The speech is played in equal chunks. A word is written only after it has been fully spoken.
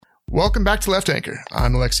Welcome back to Left Anchor.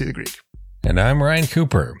 I'm Alexei the Greek. And I'm Ryan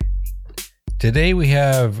Cooper. Today we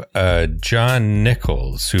have John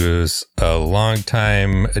Nichols, who is a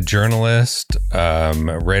longtime journalist,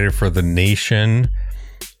 writer for The Nation,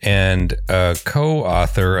 and a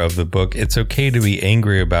co-author of the book It's Okay to Be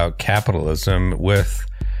Angry About Capitalism, with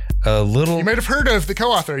a little... You might have heard of the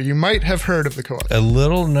co-author. A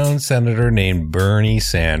little known senator named Bernie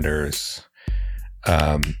Sanders.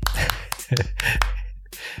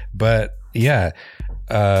 But yeah,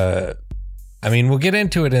 I mean, we'll get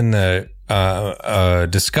into it in the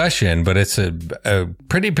discussion, but it's a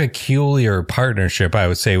pretty peculiar partnership, I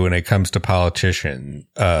would say, when it comes to politician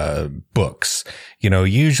books. You know,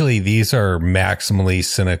 usually these are maximally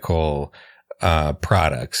cynical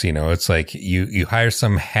products. You know, it's like you hire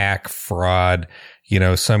some hack fraud, you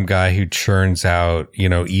know, some guy who churns out, you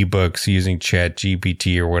know, ebooks using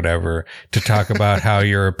ChatGPT or whatever to talk about how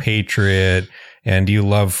you're a patriot and you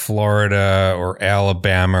love Florida or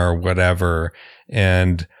Alabama or whatever.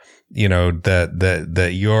 And, you know,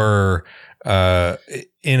 that your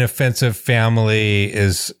inoffensive family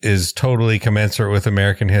is totally commensurate with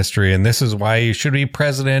American history, and this is why you should be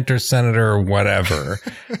president or senator or whatever.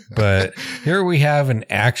 But here we have an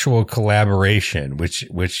actual collaboration,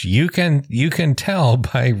 which you can tell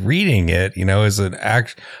by reading it, you know, is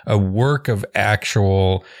a work of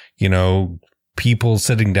actual, you know, people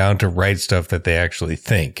sitting down to write stuff that they actually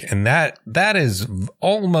think. And that is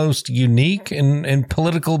almost unique in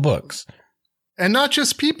political books. And not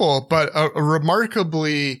just people, but a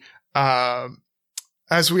remarkably,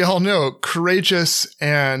 as we all know, courageous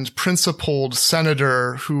and principled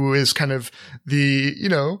senator who is kind of the, you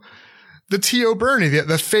know, the T.O. Bernie,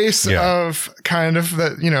 the face of kind of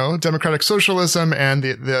the, you know, democratic socialism and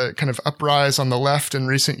the kind of uprise on the left in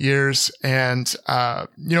recent years. And,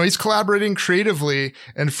 you know, he's collaborating creatively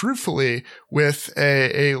and fruitfully with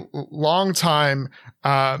a longtime,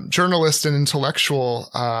 journalist and intellectual,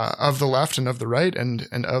 of the left and of the right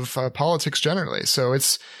and of politics generally. So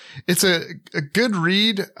it's a good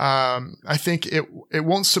read. I think it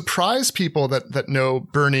won't surprise people that know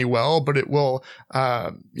Bernie well, but it will,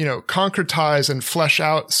 you know, concretize and flesh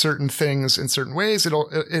out certain things in certain ways.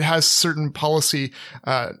 It has certain policy,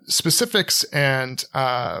 specifics and,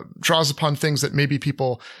 draws upon things that maybe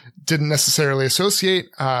people didn't necessarily associate,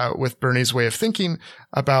 with Bernie's way of thinking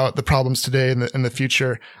about the problems today and the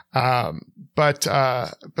future. But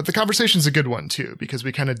the conversation's a good one too, because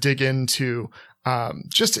we kind of dig into,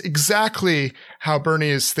 just exactly how Bernie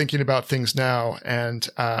is thinking about things now and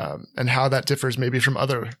how that differs maybe from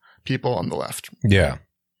other people on the left. Yeah.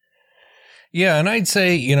 Yeah. And I'd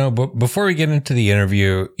say, you know, before we get into the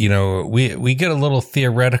interview, you know, we get a little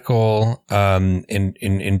theoretical,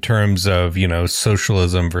 in terms of, you know,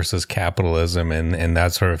 socialism versus capitalism and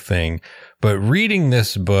that sort of thing. But reading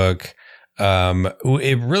this book,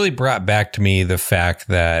 it really brought back to me the fact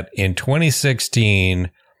that in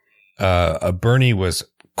 2016, Bernie was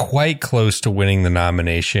quite close to winning the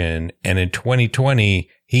nomination, and in 2020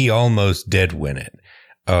 he almost did win it.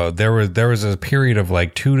 There was a period of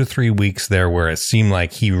like 2 to 3 weeks there where it seemed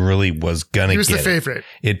like he really was gonna get it. He was the favorite.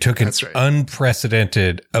 It took an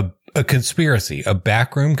unprecedented a conspiracy, a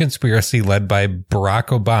backroom conspiracy led by Barack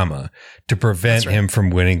Obama to prevent him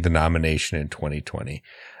from winning the nomination in 2020.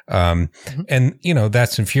 And you know,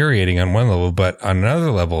 that's infuriating on one level, but on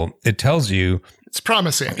another level, it tells you it's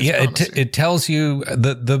promising. It tells you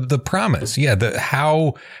the promise. Yeah.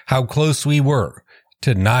 How close we were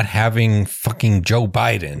to not having fucking Joe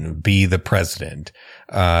Biden be the president,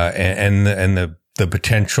 and the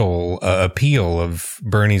potential appeal of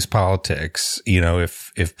Bernie's politics, you know,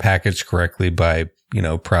 if packaged correctly by, you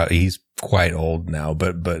know, he's quite old now,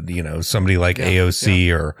 but, you know, somebody like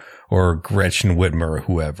AOC or Gretchen Whitmer or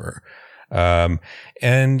whoever.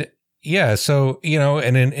 And yeah, so, you know,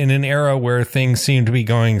 and in an era where things seem to be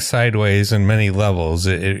going sideways in many levels,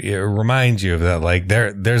 it reminds you of that, like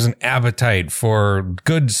there's an appetite for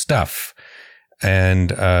good stuff. And,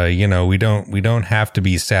 you know, we don't have to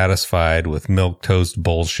be satisfied with milquetoast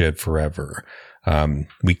bullshit forever.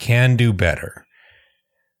 We can do better.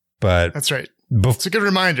 But that's right. It's a good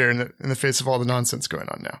reminder in the face of all the nonsense going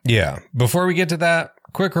on now. Yeah. Before we get to that,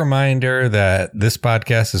 quick reminder that this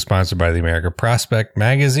podcast is sponsored by the America Prospect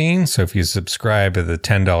magazine. So if you subscribe to the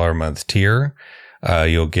 $10 a month tier,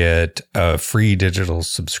 you'll get a free digital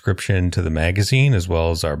subscription to the magazine as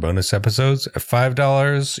well as our bonus episodes. At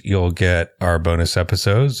 $5, you'll get our bonus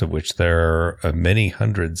episodes, of which there are many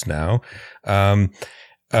hundreds now.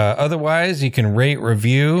 Otherwise, you can rate,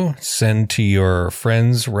 review, send to your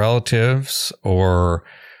friends, relatives, or,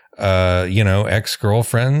 you know,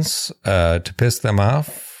 ex-girlfriends, to piss them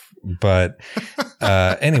off. But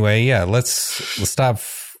anyway, yeah, let's stop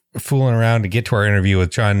fooling around to get to our interview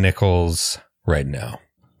with John Nichols right now.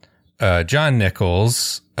 John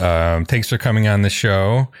Nichols, thanks for coming on the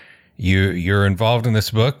show. You're involved in this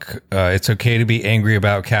book. It's okay to be angry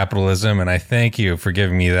about capitalism, and I thank you for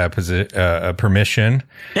giving me that permission.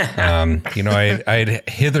 I'd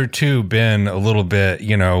hitherto been a little bit,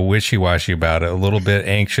 wishy-washy about it, a little bit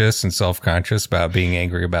anxious and self-conscious about being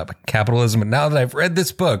angry about capitalism. And now that I've read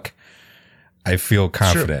this book, I feel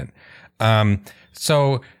confident.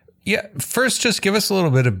 Sure. Yeah, first, just give us a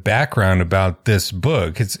little bit of background about this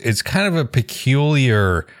book. It's kind of a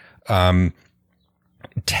peculiar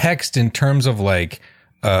text in terms of like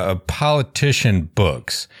politician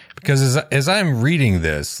books, because as I'm reading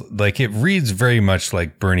this, like it reads very much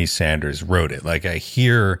like Bernie Sanders wrote it. Like I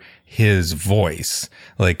hear his voice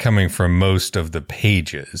like coming from most of the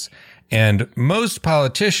pages, and most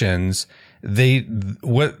politicians, I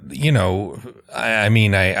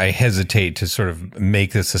hesitate to sort of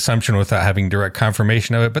make this assumption without having direct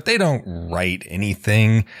confirmation of it, but they don't write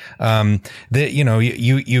anything. You pay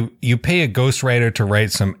a ghostwriter to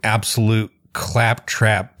write some absolute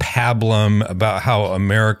claptrap pablum about how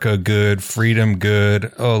America good, freedom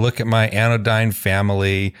good. Oh, look at my anodyne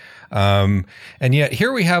family. And yet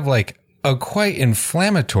here we have like a quite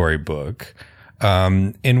inflammatory book,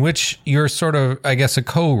 in which you're sort of, I guess, a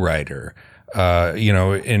co-writer.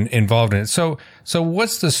 Involved in it. So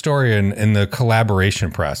what's the story in the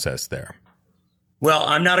collaboration process there? Well,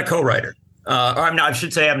 I'm not a co-writer. I'm not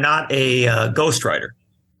a ghostwriter.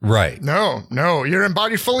 Right. No,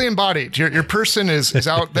 you're fully embodied. Your person is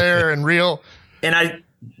out there and real. And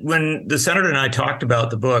when the senator and I talked about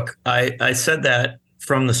the book, I said that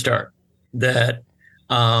from the start, that,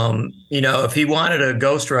 if he wanted a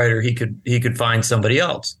ghostwriter, he could find somebody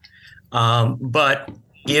else. But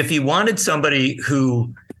if he wanted somebody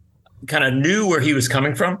who kind of knew where he was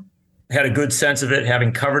coming from, had a good sense of it,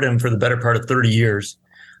 having covered him for the better part of 30 years,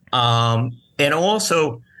 and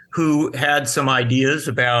also who had some ideas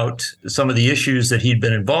about some of the issues that he'd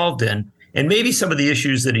been involved in, and maybe some of the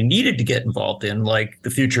issues that he needed to get involved in, like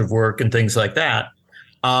the future of work and things like that,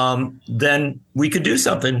 then we could do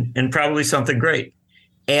something, and probably something great.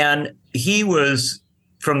 And he was,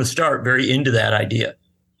 from the start, very into that idea.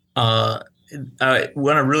 I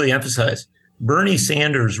want to really emphasize, Bernie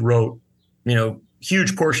Sanders wrote,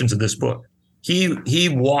 huge portions of this book. He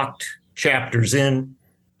walked chapters in,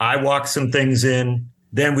 I walked some things in,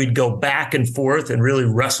 then we'd go back and forth and really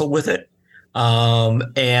wrestle with it,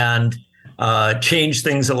 and change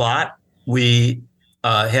things a lot. I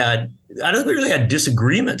don't think we really had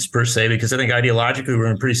disagreements per se, because I think ideologically we were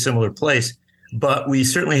in a pretty similar place, but we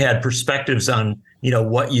certainly had perspectives on,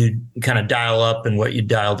 what you kind of dial up and what you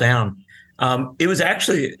dial down. It was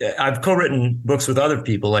actually, I've co-written books with other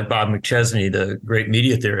people like Bob McChesney, the great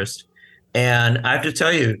media theorist. And I have to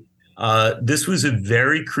tell you, this was a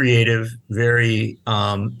very creative, very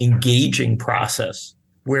engaging process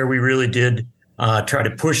where we really did try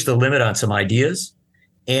to push the limit on some ideas.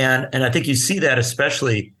 And I think you see that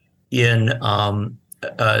especially in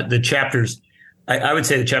the chapters. I would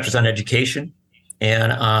say the chapters on education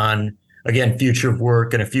and on, again, future of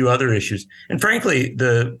work and a few other issues. And frankly,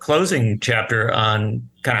 the closing chapter on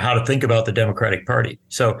kind of how to think about the Democratic Party.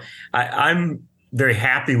 So I'm very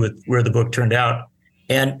happy with where the book turned out,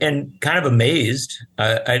 and kind of amazed.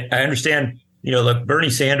 I understand, look,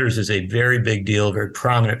 Bernie Sanders is a very big deal, a very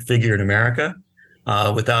prominent figure in America,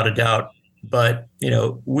 without a doubt. But,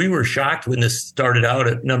 we were shocked when this started out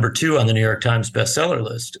at number 2 on the New York Times bestseller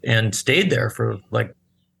list and stayed there for like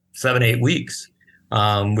 7-8 weeks,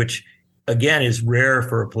 which again is rare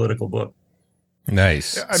for a political book.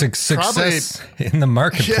 Nice. Success in the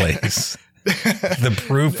marketplace. The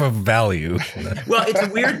proof of value. Well,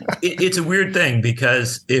 it's a weird thing,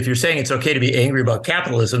 because if you're saying it's okay to be angry about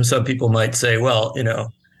capitalism, some people might say, well,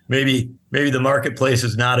 maybe the marketplace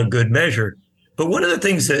is not a good measure. But one of the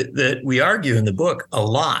things that we argue in the book a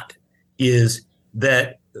lot is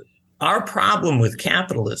that our problem with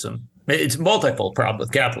capitalism, it's a multifold problem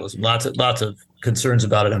with capitalism, lots of concerns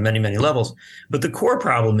about it on many, many levels. But the core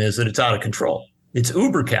problem is that it's out of control. It's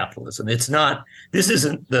uber capitalism. This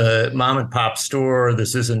isn't the mom and pop store.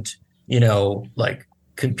 This isn't, like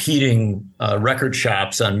competing record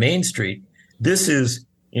shops on Main Street. This is,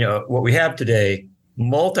 what we have today,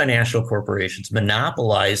 multinational corporations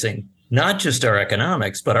monopolizing not just our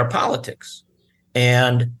economics, but our politics.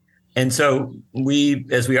 And so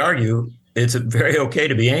as we argue, it's very okay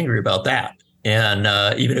to be angry about that. And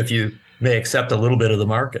even if you may accept a little bit of the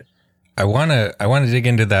market. I want to dig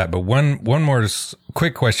into that, but one more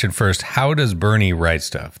quick question first. How does Bernie write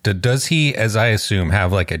stuff? Does he, as I assume,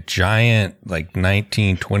 have like a giant like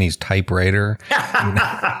 1920s typewriter?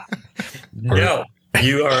 No,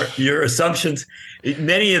 your assumptions.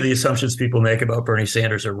 Many of the assumptions people make about Bernie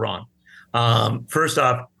Sanders are wrong. First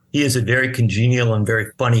off, he is a very congenial and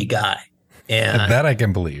very funny guy, and that I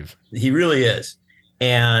can believe. He really is,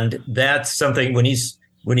 and that's something when he's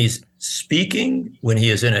speaking, when he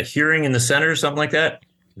is in a hearing in the Senate or something like that,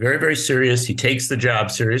 very, very serious. He takes the job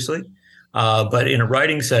seriously. But in a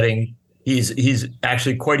writing setting, he's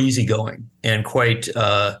actually quite easygoing and quite,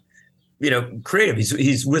 creative.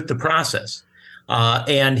 He's with the process.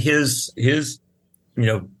 And his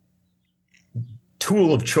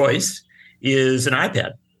tool of choice is an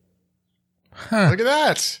iPad. Huh. Look at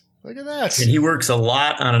that. Look at that. And he works a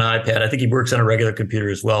lot on an iPad. I think he works on a regular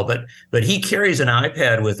computer as well. But he carries an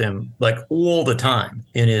iPad with him like all the time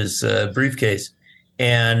in his briefcase.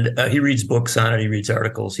 And he reads books on it. He reads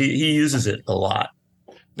articles. He uses it a lot.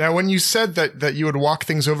 Now, when you said that you would walk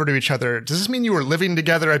things over to each other, does this mean you were living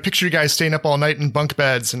together? I picture you guys staying up all night in bunk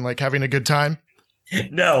beds and like having a good time.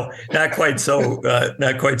 No, not quite so.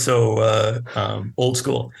 Old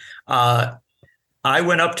school. I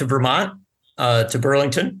went up to Vermont, to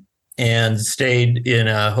Burlington, and stayed in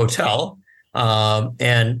a hotel.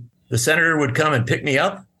 And the senator would come and pick me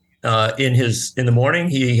up in the morning.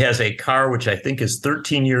 He has a car which I think is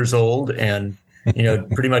 13 years old and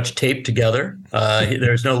pretty much taped together.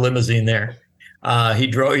 There's no limousine there.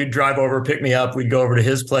 He'd drive over, pick me up. We'd go over to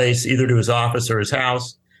his place, either to his office or his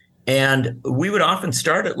house. And we would often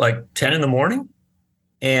start at like 10 in the morning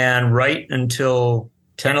and write until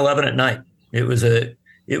 10, 11 at night. It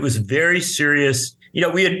was very serious.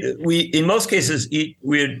 We in most cases,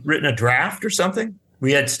 we had written a draft or something.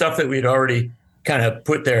 We had stuff that we had already kind of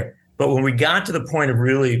put there. But when we got to the point of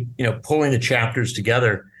really, pulling the chapters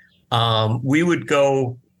together, we would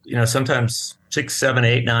go, sometimes 6, 7,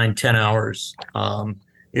 8, 9, 10 hours.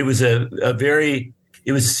 It was it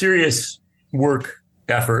was serious work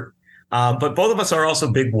effort. But both of us are also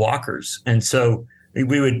big walkers. And so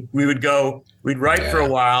we'd write for a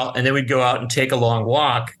while, and then we'd go out and take a long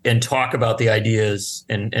walk and talk about the ideas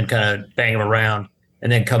and kind of bang them around,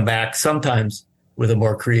 and then come back sometimes with a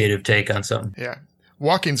more creative take on something. Yeah.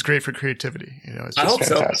 Walking's great for creativity. It's just I hope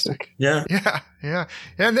fantastic. So. Yeah. Yeah. Yeah.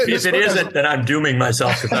 And if it isn't, then I'm dooming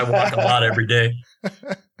myself because I walk a lot every day.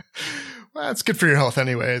 Well, that's good for your health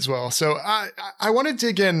anyway as well. So I want to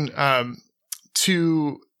dig in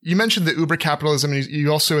to, you mentioned the Uber capitalism, and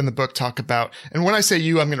you also in the book talk about, and when I say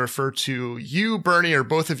you, I'm going to refer to you, Bernie, or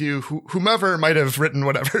both of you, whomever might have written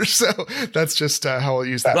whatever. So that's just how I'll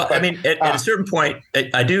use that. Well, I mean, at a certain point,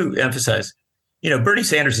 I do emphasize, Bernie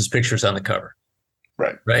Sanders' picture's on the cover.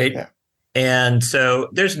 Right. Yeah. And so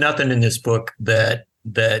there's nothing in this book that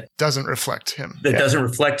doesn't reflect him, doesn't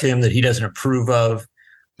reflect him, that he doesn't approve of.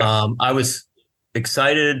 I was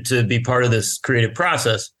excited to be part of this creative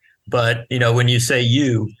process. But, when you say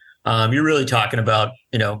you're really talking about,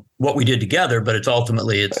 what we did together. But it's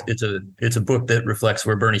ultimately it's a book that reflects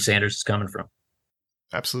where Bernie Sanders is coming from.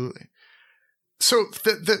 Absolutely. So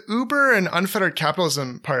the Uber and unfettered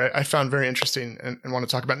capitalism part I found very interesting and want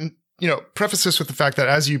to talk about. And, preface this with the fact that,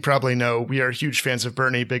 as you probably know, we are huge fans of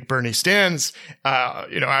Bernie, big Bernie stans.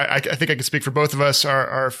 I think I can speak for both of us.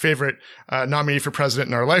 Our favorite nominee for president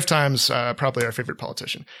in our lifetimes, probably our favorite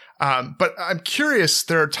politician. But I'm curious,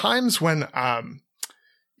 there are times when,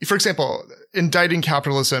 for example, indicting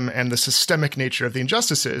capitalism and the systemic nature of the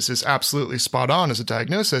injustices is absolutely spot on as a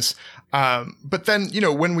diagnosis. But then,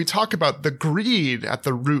 when we talk about the greed at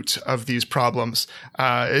the root of these problems,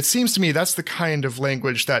 it seems to me that's the kind of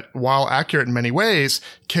language that, while accurate in many ways,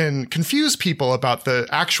 can confuse people about the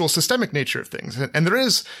actual systemic nature of things. And there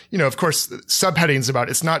is, of course, subheadings about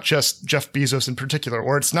it's not just Jeff Bezos in particular,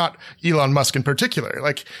 or it's not Elon Musk in particular.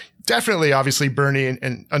 Like, definitely, obviously, Bernie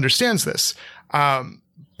and understands this.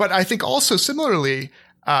 But I think also similarly,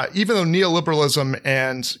 even though neoliberalism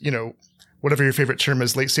and, whatever your favorite term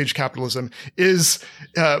is, late stage capitalism is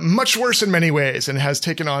much worse in many ways and has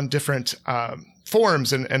taken on different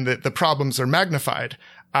forms and the problems are magnified.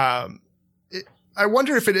 I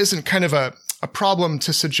wonder if it isn't kind of a problem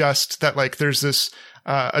to suggest that like there's this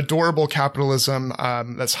adorable capitalism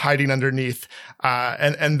that's hiding underneath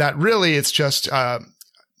and that really it's just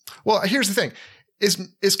well, here's the thing.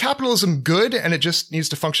 Is capitalism good and it just needs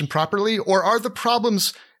to function properly, or are the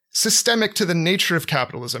problems systemic to the nature of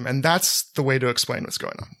capitalism? And that's the way to explain what's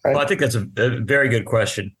going on. Well, I think that's a very good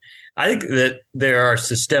question. I think that there are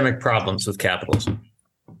systemic problems with capitalism,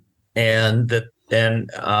 and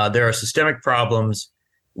there are systemic problems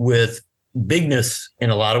with bigness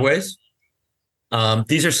in a lot of ways.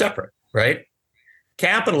 These are separate, right?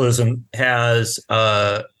 Capitalism has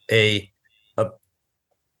a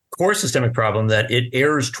core systemic problem that it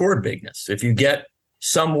errs toward bigness. If you get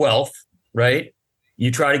some wealth, right,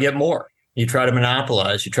 you try to get more. You try to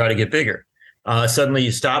monopolize. You try to get bigger. Suddenly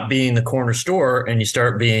you stop being the corner store and you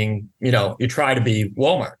start being, you try to be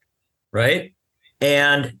Walmart, right?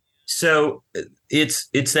 And so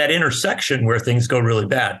it's that intersection where things go really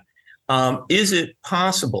bad. Is it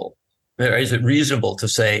possible, or is it reasonable to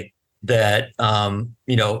say that,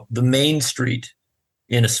 the main street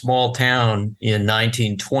in a small town in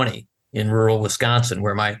 1920 in rural Wisconsin,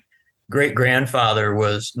 where my great grandfather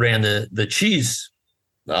ran the cheese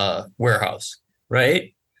warehouse,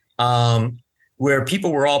 right? Where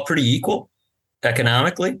people were all pretty equal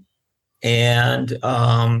economically, and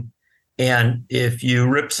if you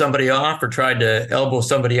ripped somebody off or tried to elbow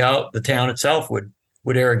somebody out, the town itself would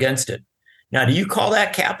err against it. Now, do you call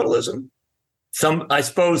that capitalism? I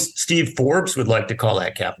suppose Steve Forbes would like to call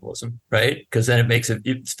that capitalism, right? Because then it makes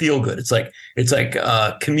it feel good. It's like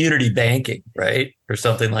community banking, right, or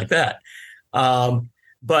something like that.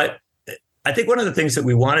 But I think one of the things that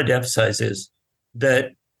we wanted to emphasize is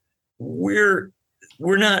that we're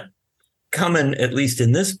not coming, at least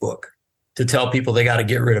in this book, to tell people they got to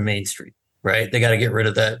get rid of Main Street, right? They got to get rid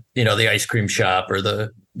of that, the ice cream shop or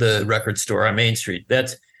the record store on Main Street.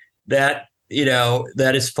 That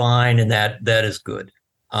is fine, and that is good.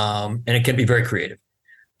 And it can be very creative.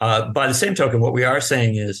 By the same token, what we are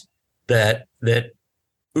saying is that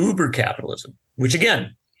uber capitalism, which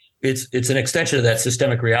again, it's an extension of that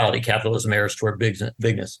systemic reality, capitalism errs toward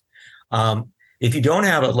bigness. If you don't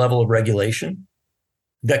have a level of regulation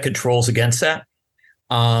that controls against that,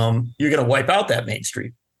 you're going to wipe out that Main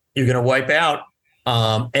Street. You're going to wipe out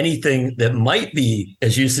anything that might be,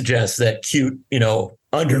 as you suggest, that cute,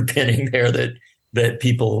 underpinning there that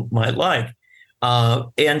people might like.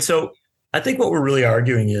 And so I think what we're really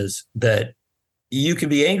arguing is that you can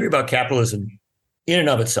be angry about capitalism in and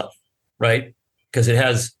of itself, right? Because it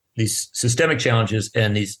has these systemic challenges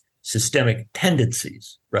and these systemic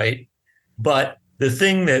tendencies, right? But the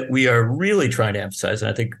thing that we are really trying to emphasize,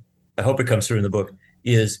 and I hope it comes through in the book,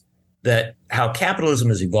 is that how capitalism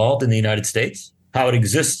has evolved in the United States, how it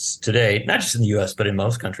exists today, not just in the US, but in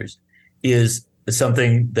most countries, is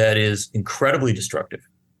something that is incredibly destructive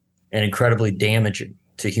and incredibly damaging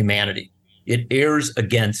to humanity. It errs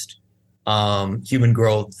against human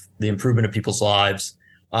growth, the improvement of people's lives,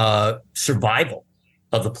 survival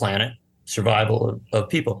of the planet, survival of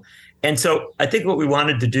people. And so I think what we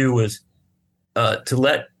wanted to do was to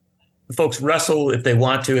let folks wrestle, if they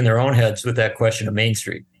want to, in their own heads with that question of Main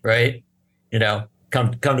Street, right?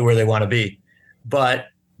 Come to where they want to be. But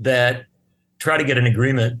that try to get an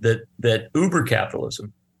agreement that uber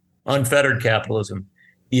capitalism, unfettered capitalism,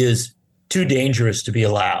 is too dangerous to be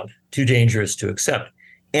allowed, too dangerous to accept.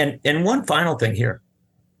 And one final thing here,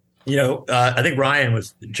 I think Ryan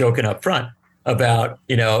was joking up front about,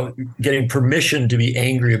 getting permission to be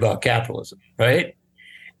angry about capitalism, right?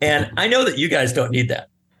 And I know that you guys don't need that.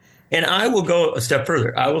 And I will go a step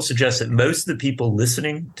further. I will suggest that most of the people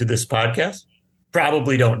listening to this podcast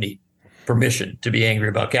probably don't need permission to be angry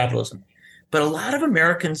about capitalism. But a lot of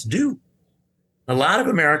Americans do. A lot of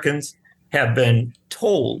Americans have been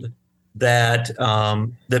told that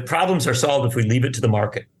that problems are solved if we leave it to the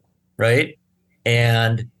market, right?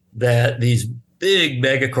 And that these big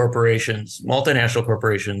mega corporations, multinational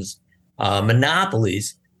corporations,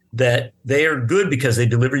 monopolies, that they are good because they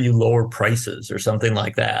deliver you lower prices or something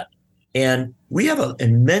like that. And we have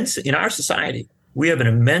in our society, we have an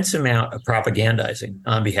immense amount of propagandizing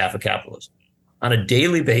on behalf of capitalism on a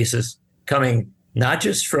daily basis, coming not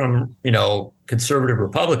just from, conservative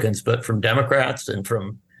Republicans, but from Democrats and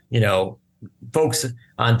from, folks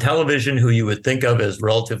on television who you would think of as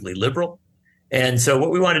relatively liberal. And so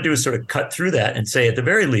what we want to do is sort of cut through that and say, at the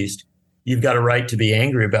very least, you've got a right to be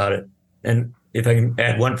angry about it. And if I can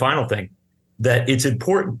add one final thing, that it's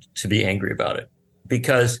important to be angry about it,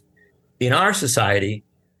 because in our society,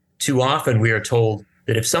 too often we are told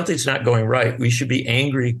that if something's not going right, we should be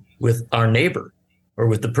angry with our neighbor or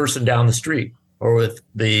with the person down the street or with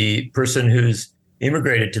the person who's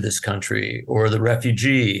immigrated to this country or the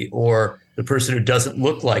refugee or the person who doesn't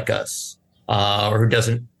look like us or who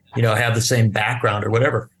doesn't, have the same background or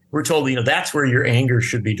whatever. We're told, that's where your anger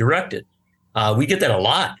should be directed. We get that a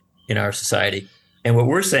lot in our society. And what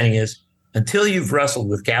we're saying is, until you've wrestled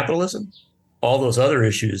with capitalism, all those other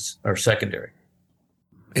issues are secondary.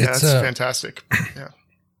 Yeah, that's fantastic. Yeah.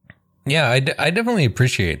 Yeah, I definitely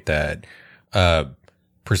appreciate that.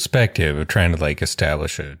 perspective of trying to like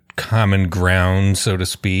establish a common ground, so to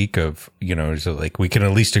speak, of, you know, so like we can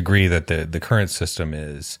at least agree that the current system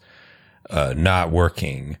is not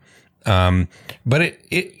working. But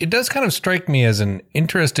it does kind of strike me as an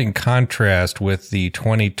interesting contrast with the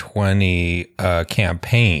 2020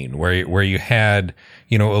 campaign where you had,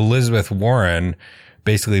 you know, Elizabeth Warren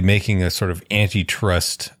basically making a sort of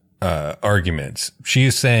antitrust arguments.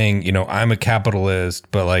 She's saying, you know, I'm a capitalist,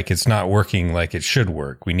 but like it's not working like it should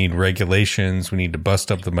work. We need regulations. We need to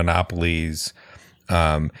bust up the monopolies.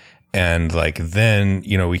 And like then,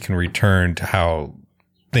 you know, we can return to how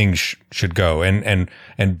things should go. And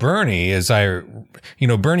Bernie,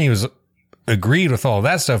 Bernie was agreed with all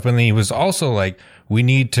that stuff, but then he was also like, we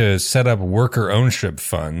need to set up worker ownership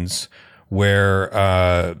funds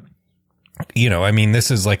where, you know, I mean, this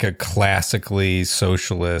is like a classically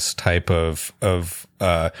socialist type of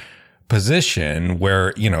position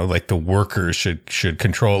where, you know, like the workers should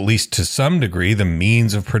control, at least to some degree, the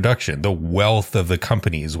means of production, the wealth of the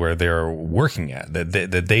companies where they're working at,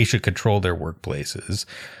 that they should control their workplaces.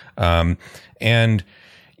 And,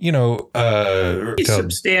 you know, a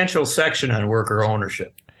substantial section on worker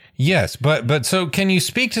ownership. Yes. But so can you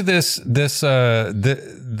speak to this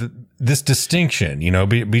distinction, you know,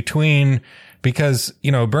 between, because,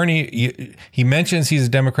 you know, Bernie, he mentions he's a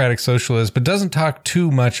democratic socialist, but doesn't talk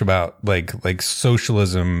too much about like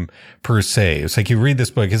socialism per se. It's like you read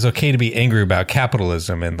this book, it's okay to be angry about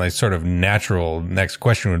capitalism, and like sort of natural next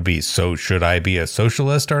question would be, so should I be a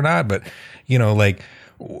socialist or not? But, you know, like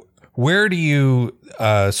where do you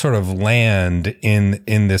sort of land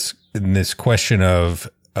in this question of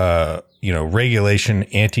you know, regulation,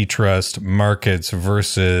 antitrust, markets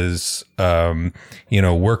versus, you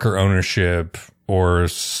know, worker ownership or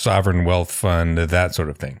sovereign wealth fund, that sort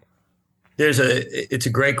of thing? It's a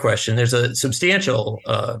great question. There's a substantial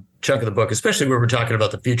chunk of the book, especially where we're talking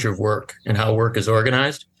about the future of work and how work is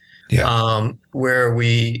organized. Yeah. Where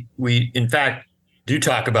we in fact do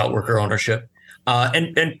talk about worker ownership,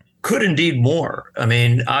 and could indeed more. I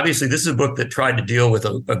mean, obviously this is a book that tried to deal with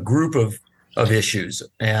a group of issues,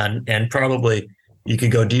 and probably you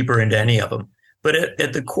could go deeper into any of them. But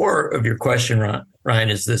at the core of your question, Ryan,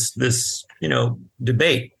 is this you know,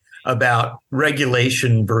 debate about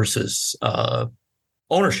regulation versus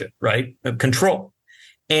ownership, right? Control.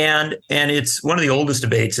 And it's one of the oldest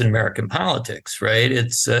debates in American politics, right?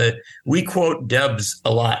 It's we quote Debs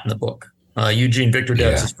a lot in the book. Eugene Victor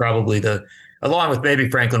Debs is probably along with maybe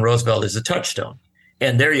Franklin Roosevelt, is a touchstone.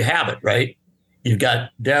 And there you have it, right? You've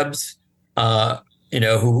got Debs, you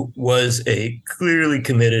know, who was a clearly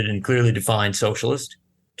committed and clearly defined socialist,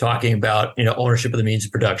 talking about, you know, ownership of the means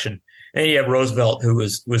of production. And you have Roosevelt, who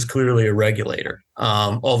was clearly a regulator,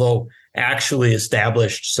 although actually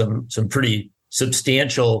established some pretty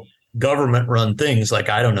substantial government-run things like,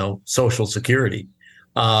 I don't know, Social Security,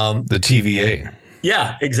 the TVA.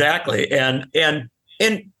 Yeah, exactly. And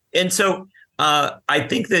so I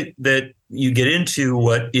think that you get into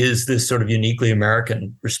what is this sort of uniquely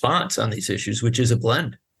American response on these issues, which is a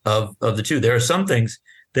blend of the two. There are some things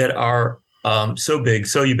that are so big,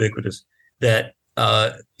 so ubiquitous that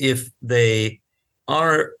if they're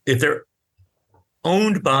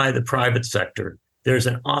owned by the private sector, there's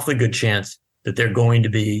an awfully good chance that they're going to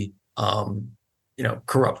be, you know,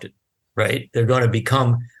 corrupted, right? They're going to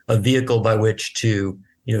become a vehicle by which to,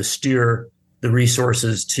 you know, steer the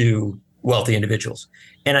resources to wealthy individuals.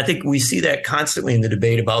 And I think we see that constantly in the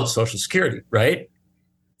debate about Social Security, right?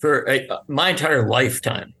 For my entire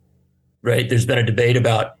lifetime, right, there's been a debate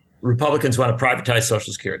about Republicans want to privatize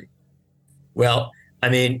Social Security. Well, I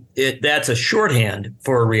mean, that's a shorthand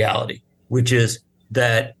for a reality, which is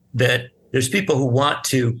that there's people who want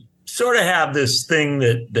to sort of have this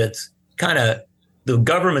thing that's kind of, the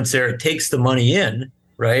government's there, it takes the money in,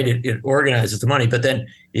 right? It organizes the money, but then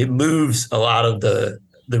it moves a lot of the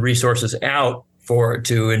resources out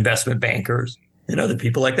to investment bankers and other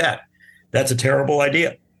people like that. That's a terrible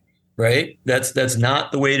idea, right? That's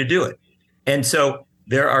not the way to do it. And so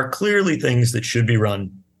there are clearly things that should be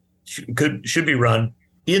run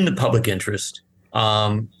in the public interest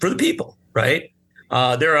for the people, right?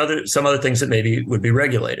 There are some other things that maybe would be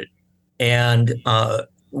regulated, and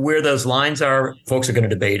where those lines are, folks are going to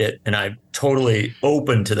debate it, and I'm totally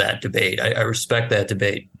open to that debate. I respect that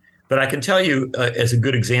debate, but I can tell you as a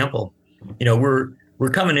good example, you know,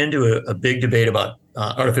 we're coming into a big debate about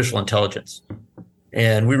artificial intelligence,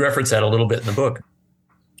 and we reference that a little bit in the book.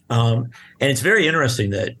 And it's very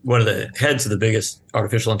interesting that one of the heads of the biggest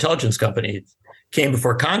artificial intelligence company came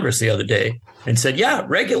before Congress the other day and said, "Yeah,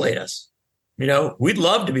 regulate us. You know, we'd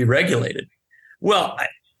love to be regulated." Well,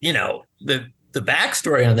 you know, the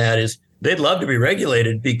backstory on that is they'd love to be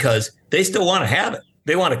regulated because they still want to have it.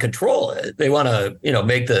 They want to control it. They want to,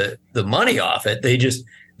 make the money off it.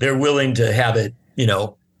 They're willing to have it,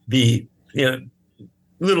 be, a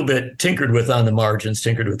little bit tinkered with on the margins,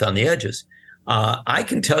 tinkered with on the edges. I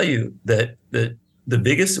can tell you that one of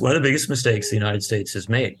the biggest mistakes the United States has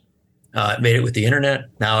made, made it with the internet.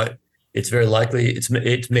 Now it's very likely it's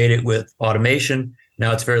made it with automation.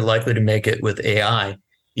 Now it's very likely to make it with AI,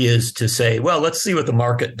 is to say, well, let's see what the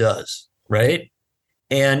market does, right?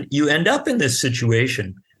 And you end up in this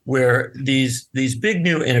situation where these big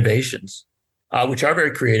new innovations, which are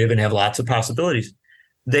very creative and have lots of possibilities,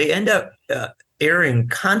 they end up erring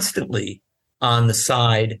constantly on the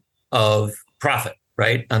side of profit,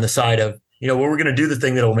 right? On the side of, well, we're going to do the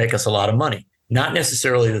thing that will make us a lot of money, not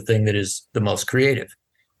necessarily the thing that is the most creative.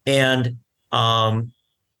 And talk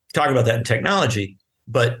about that in technology,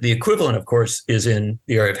 but the equivalent, of course, is in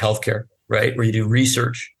the area of healthcare, right? Where you do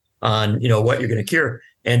research on, what you're going to cure.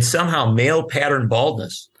 And somehow male pattern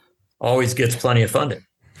baldness always gets plenty of funding,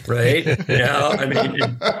 right?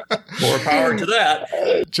 More power to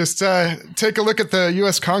that. Just take a look at the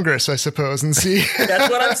U.S. Congress, I suppose, and see. That's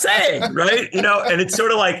what I'm saying, right? And it's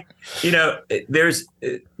sort of like, there's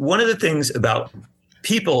one of the things about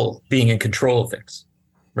people being in control of things,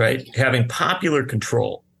 right? Having popular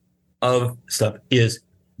control of stuff is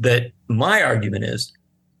that my argument is,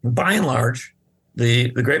 by and large, the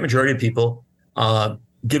great majority of people,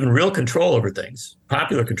 given real control over things,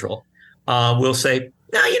 popular control, will say,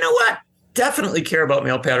 no, you know what? Definitely care about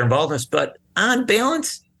male pattern baldness, but on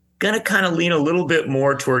balance, going to kind of lean a little bit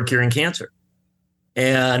more toward curing cancer.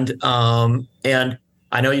 And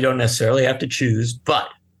I know you don't necessarily have to choose, but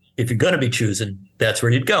if you're going to be choosing, that's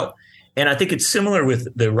where you'd go. And I think it's similar with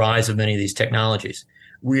the rise of many of these technologies.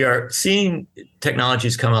 We are seeing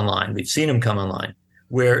technologies come online. We've seen them come online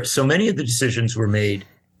where so many of the decisions were made,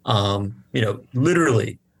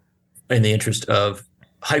 literally in the interest of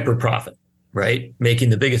hyper profit, right? Making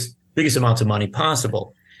the biggest amounts of money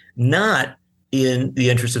possible, not in the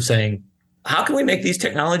interest of saying, how can we make these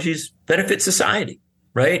technologies benefit society,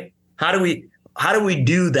 right? How do we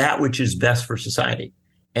do that which is best for society?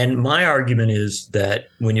 And my argument is that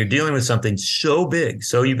when you're dealing with something so big,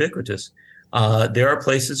 so ubiquitous, there are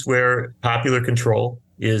places where popular control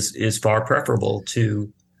is far preferable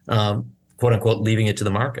to, quote unquote, leaving it to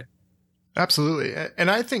the market. Absolutely.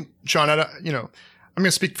 And I think, John, I'm going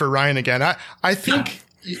to speak for Ryan again. I think.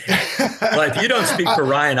 Well, if you don't speak for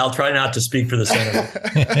Ryan, I'll try not to speak for the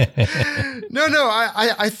senator. No.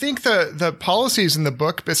 I think the policies in the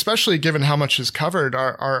book, especially given how much is covered,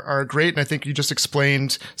 are great. And I think you just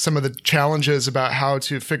explained some of the challenges about how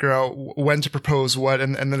to figure out when to propose what.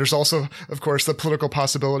 And then there's also, of course, the political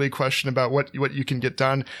possibility question about what you can get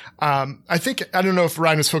done. I think, I don't know if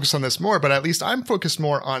Ryan was focused on this more, but at least I'm focused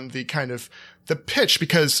more on the kind of the pitch,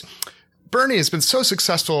 because Bernie has been so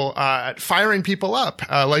successful at firing people up.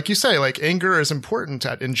 Like you say, like anger is important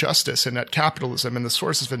at injustice and at capitalism and the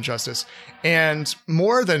sources of injustice. And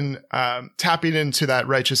more than tapping into that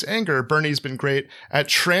righteous anger, Bernie's been great at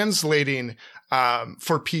translating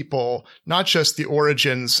for people, not just the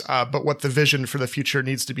origins, but what the vision for the future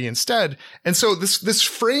needs to be instead. And so this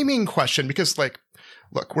framing question, because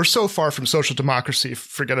look, we're so far from social democracy,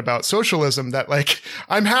 forget about socialism, that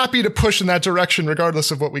I'm happy to push in that direction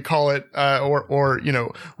regardless of what we call it, or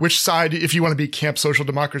which side, if you want to be camp social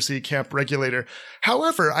democracy, camp regulator.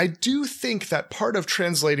 However, I do think that part of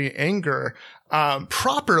translating anger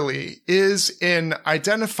properly is in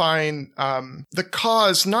identifying the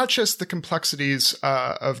cause, not just the complexities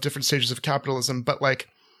of different stages of capitalism, but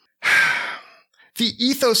the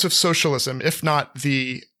ethos of socialism, if not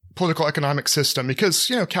the political economic system,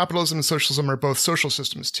 because, capitalism and socialism are both social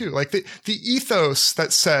systems too. The ethos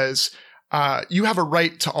that says, you have a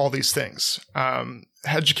right to all these things,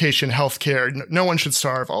 education, healthcare, no one should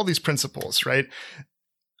starve, all these principles, right?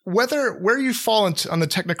 Where you fall on the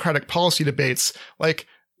technocratic policy debates,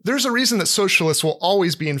 there's a reason that socialists will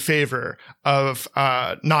always be in favor of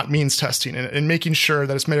not means testing and making sure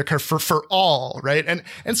that it's made occur for all, right?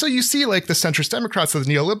 And so you see the centrist Democrats or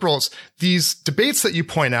the neoliberals, these debates that you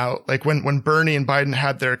point out, when Bernie and Biden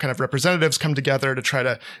had their kind of representatives come together to try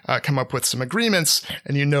to come up with some agreements,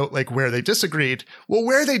 and you note where they disagreed. Well,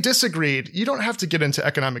 where they disagreed, you don't have to get into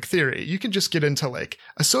economic theory. You can just get into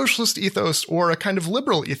a socialist ethos or a kind of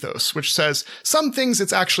liberal ethos, which says some things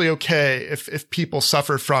it's actually okay if people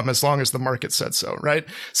suffer from, as long as the market said so, right?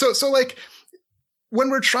 So when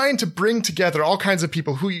we're trying to bring together all kinds of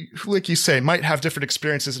people who, like you say, might have different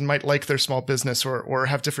experiences and might like their small business or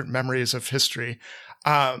have different memories of history,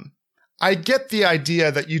 I get the idea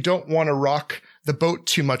that you don't want to rock the boat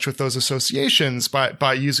too much with those associations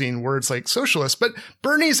by using words like socialist. But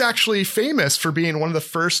Bernie's actually famous for being one of the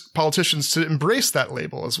first politicians to embrace that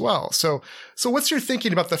label as well. So what's your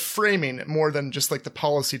thinking about the framing more than just like the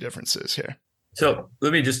policy differences here? So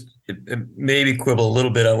let me just maybe quibble a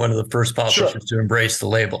little bit on one of the first politicians to embrace the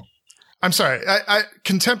label. I'm sorry,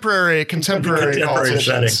 contemporary politicians.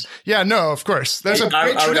 Setting. Yeah, no, of course. There's a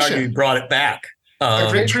great tradition. I would argue you brought it back. A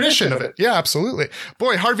great tradition of it. Yeah, absolutely.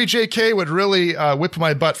 Boy, Harvey J.K. would really whip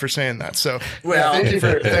my butt for saying that. So, well, thank you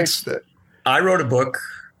thanks. I wrote a book,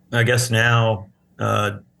 I guess now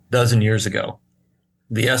a dozen years ago,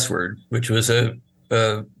 The S Word, which was a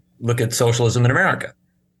look at socialism in America.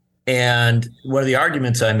 And one of the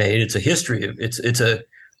arguments I made, it's a history of it's a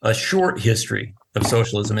short history of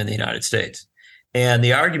socialism in the United States. And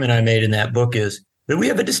the argument I made in that book is that we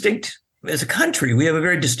have as a country, we have a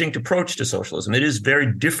very distinct approach to socialism. It is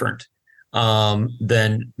very different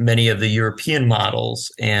than many of the European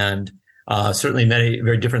models, and certainly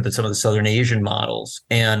very different than some of the Southern Asian models.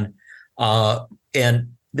 And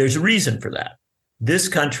there's a reason for that. This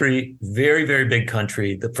country, very, very big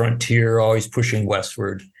country, the frontier always pushing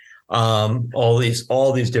westward, all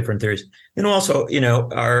these different theories. And also,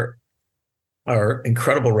 our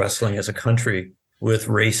incredible wrestling as a country with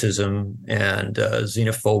racism and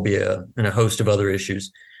xenophobia and a host of other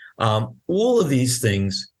issues. All of these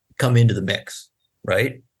things come into the mix,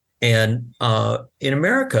 right? And in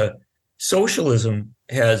America, socialism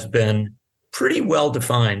has been pretty well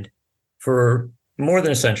defined for more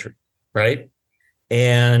than a century, right?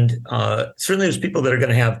 And certainly there's people that are going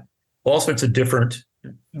to have all sorts of different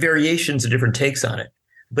variations and different takes on it.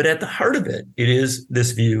 But at the heart of it, it is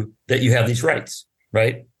this view that you have these rights,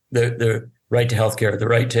 right? The right to healthcare, the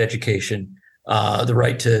right to education, the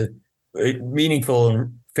right to meaningful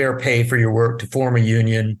and fair pay for your work, to form a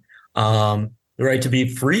union, the right to be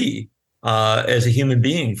free as a human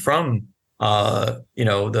being from the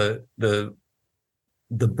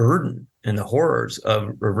burden and the horrors of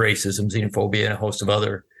racism, xenophobia, and a host of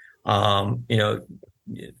other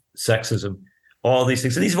sexism, all these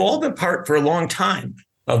things. And these have all been part for a long time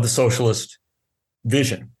of the socialist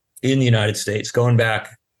vision in the United States, going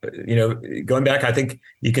back, I think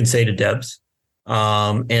you can say to Debs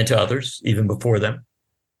and to others even before them.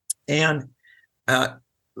 And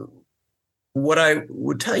what I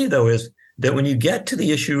would tell you, though, is that when you get to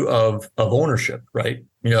the issue of ownership, right?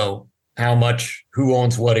 How much, who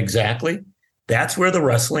owns what exactly, that's where the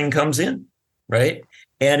wrestling comes in, right?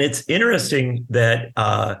 And it's interesting that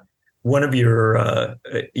one of your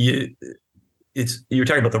you're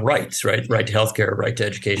talking about the rights, right? Right to healthcare, right to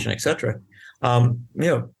education, et cetera.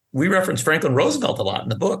 We reference Franklin Roosevelt a lot in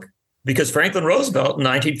the book because Franklin Roosevelt in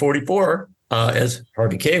 1944, as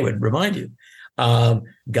Harvey K. would remind you,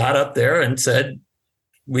 got up there and said,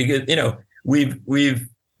 we've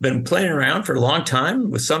been playing around for a long time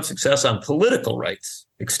with some success on political rights,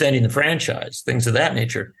 extending the franchise, things of that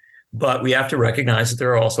nature. But we have to recognize that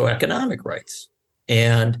there are also economic rights.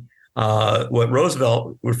 And what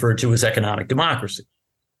Roosevelt referred to as economic democracy,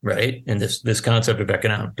 right? And this concept of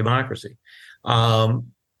economic democracy,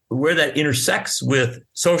 where that intersects with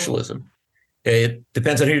socialism, it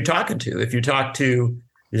depends on who you're talking to. If you talk to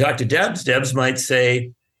Debs might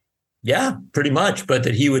say, yeah, pretty much, but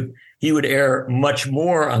that he would err much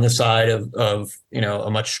more on the side of a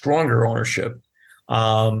much stronger ownership.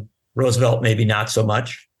 Roosevelt maybe not so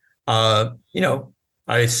much. I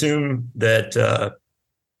assume that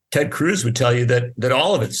Ted Cruz would tell you that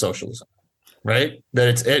all of it's socialism, right?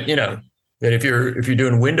 That that if you're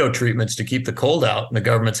doing window treatments to keep the cold out and the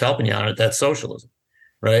government's helping you on it, that's socialism,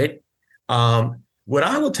 right? What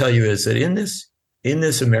I will tell you is that in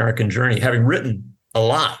this American journey, having written a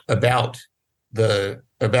lot about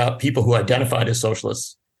people who identified as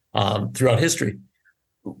socialists throughout history,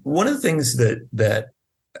 one of the things that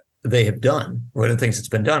they have done, one of the things that's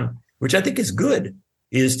been done, which I think is good,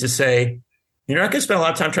 is to say, you're not going to spend a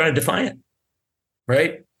lot of time trying to define it,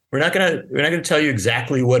 right? We're not going to tell you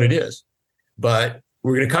exactly what it is, but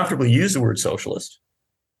we're going to comfortably use the word socialist.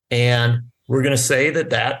 And we're going to say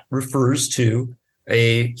that refers to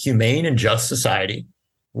a humane and just society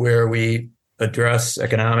where we address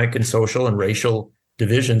economic and social and racial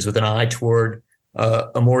divisions with an eye toward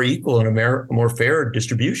a more equal and a more fair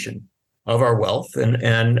distribution of our wealth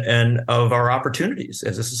and of our opportunities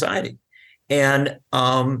as a society. And,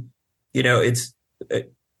 it's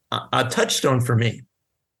a touchstone for me.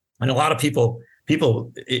 And a lot of people, we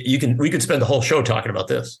could spend the whole show talking about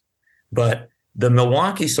this, but the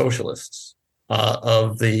Milwaukee socialists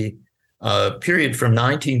of the period from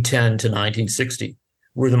 1910 to 1960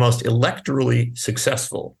 were the most electorally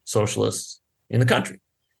successful socialists in the country.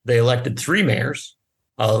 They elected 3 mayors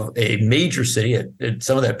of a major city at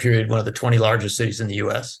some of that period, one of the 20 largest cities in the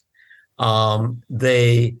U.S.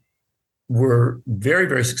 They were very,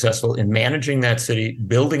 very successful in managing that city,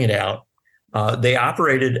 building it out. They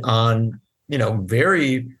operated on,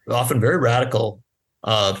 very often very radical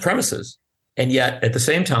premises. And yet at the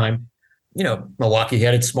same time, Milwaukee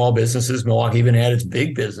had its small businesses. Milwaukee even had its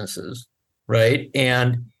big businesses, right?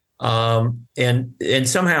 And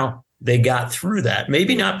somehow they got through that.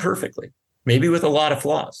 Maybe not perfectly, maybe with a lot of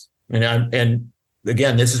flaws. And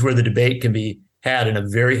again, this is where the debate can be had in a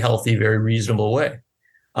very healthy, very reasonable way.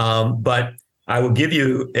 But I will give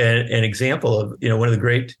you an example of, one of the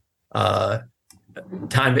great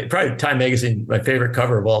Time Magazine. My favorite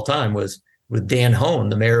cover of all time was with Dan Hoan,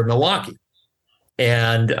 the mayor of Milwaukee,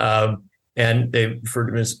 and they referred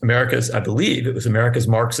to him as I believe it was America's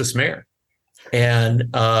Marxist mayor.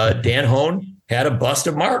 And Dan Hoan had a bust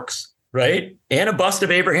of Marx, right, and a bust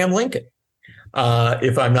of Abraham Lincoln,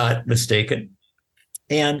 if I'm not mistaken.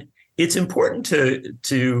 And it's important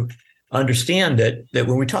to understand that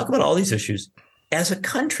when we talk about all these issues, as a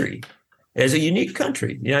country, as a unique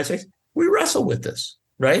country, the United States, we wrestle with this,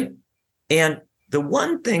 right? And the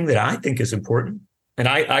one thing that I think is important, and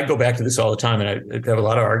I go back to this all the time, and I have a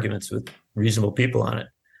lot of arguments with reasonable people on it.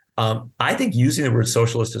 I think using the word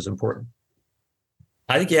socialist is important.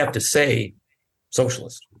 I think you have to say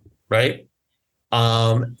socialist, right?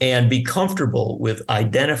 And be comfortable with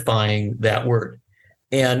identifying that word.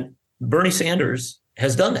 And Bernie Sanders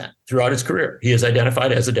has done that throughout his career. He is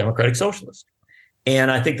identified as a democratic socialist.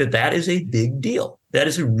 And I think that is a big deal. That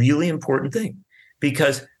is a really important thing,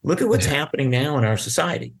 because look at what's happening now in our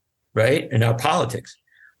society, right? In our politics.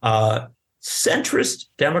 Centrist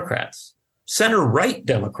Democrats, center-right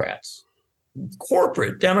Democrats,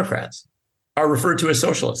 corporate Democrats are referred to as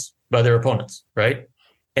socialists by their opponents, right?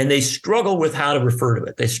 And they struggle with how to refer to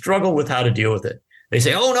it. They struggle with how to deal with it. They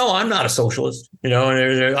say, "Oh no, I'm not a socialist," and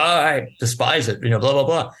they're I despise it, blah blah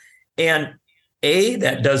blah. And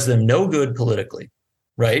that does them no good politically,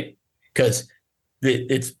 right? Because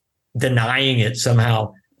it's denying it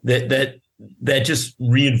somehow. That just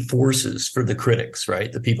reinforces for the critics,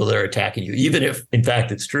 right? The people that are attacking you, even if in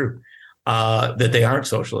fact it's true that they aren't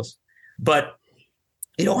socialists. But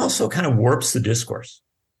it also kind of warps the discourse.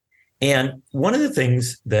 And one of the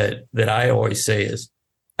things that I always say is,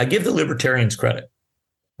 I give the libertarians credit,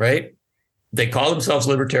 right? They call themselves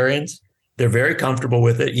libertarians. They're very comfortable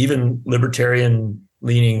with it, even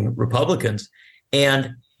libertarian-leaning Republicans.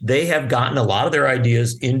 And they have gotten a lot of their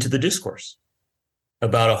ideas into the discourse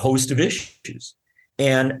about a host of issues.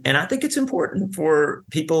 And I think it's important for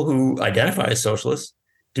people who identify as socialists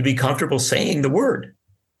to be comfortable saying the word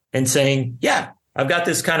and saying, yeah, I've got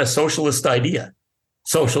this kind of socialist idea,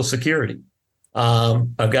 social security.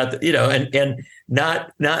 I've got, and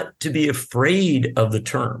not to be afraid of the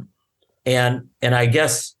term. And I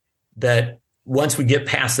guess that once we get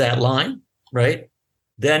past that line, right,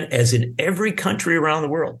 then as in every country around the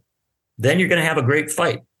world, then you're going to have a great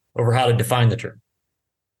fight over how to define the term,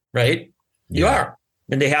 right? You are.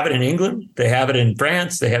 And they have it in England. They have it in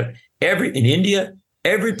France. They have in India,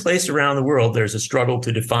 every place around the world, there's a struggle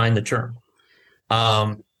to define the term.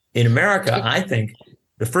 In America, I think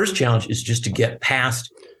the first challenge is just to get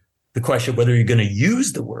past the question of whether you're going to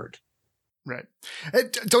use the word. Right.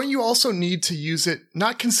 Don't you also need to use it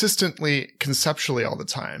not consistently conceptually all the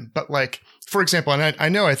time, but like, for example,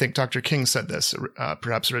 and I think Dr. King said this,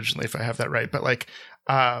 perhaps originally, if I have that right, but like,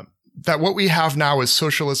 that what we have now is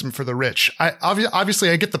socialism for the rich. Obviously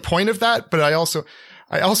I get the point of that, but I also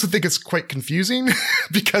think it's quite confusing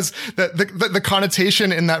because the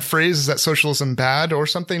connotation in that phrase is that socialism bad or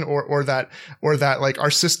something, or that like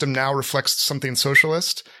our system now reflects something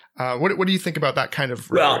socialist. What do you think about that kind of?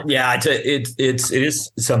 Well, yeah, it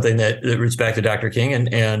is something that roots back to Dr. King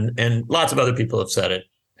and lots of other people have said it.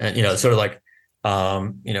 And, sort of like,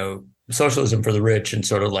 socialism for the rich and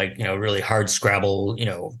sort of like, really hard scrabble,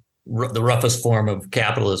 the roughest form of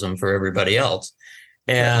capitalism for everybody else.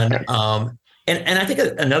 And I think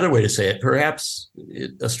another way to say it, perhaps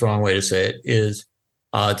a strong way to say it, is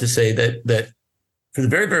to say that for the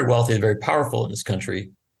very, very wealthy, the very powerful in this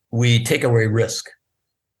country, we take away risk,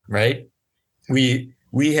 right? We've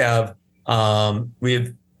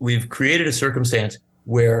created a circumstance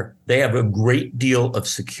where they have a great deal of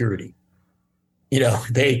security. They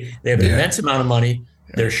have an immense amount of money.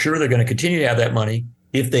 They're sure they're going to continue to have that money.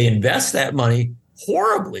 If they invest that money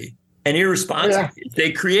horribly and irresponsibly, if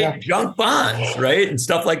they create junk bonds, right, and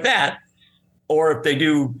stuff like that, or if they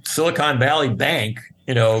do Silicon Valley Bank,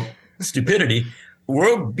 stupidity,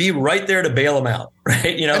 we'll be right there to bail them out,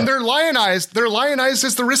 right? And they're lionized. They're lionized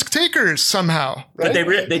as the risk takers somehow, right?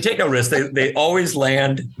 But they take a risk. They always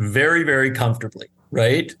land very, very comfortably,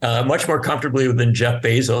 right? Much more comfortably than Jeff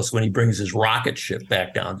Bezos when he brings his rocket ship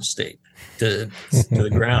back down to the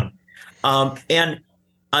ground. And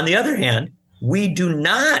on the other hand, we do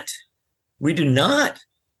not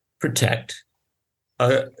protect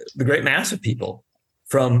the great mass of people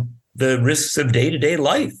from the risks of day-to-day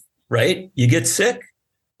life, right? You get sick.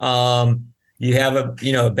 You have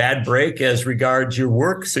a bad break as regards your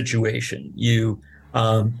work situation. You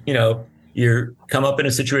come up in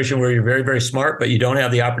a situation where you're very, very smart, but you don't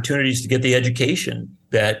have the opportunities to get the education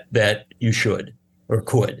that you should or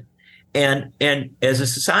could. And as a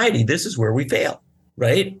society, this is where we fail,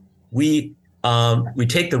 right? We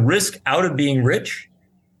take the risk out of being rich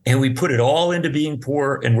and we put it all into being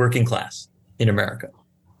poor and working class in America.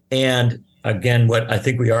 And again, what I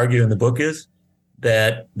think we argue in the book is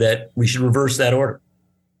that we should reverse that order,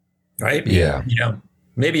 right? Yeah.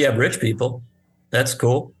 Maybe you have rich people. That's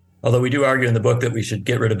cool. Although we do argue in the book that we should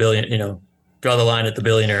get rid of draw the line at the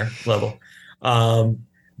billionaire level.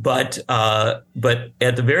 But at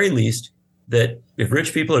the very least, that if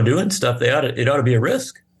rich people are doing stuff, it ought to be a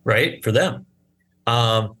risk, right, for them.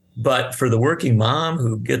 But for the working mom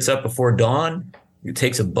who gets up before dawn, who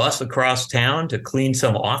takes a bus across town to clean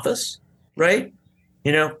some office, right?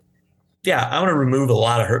 I want to remove a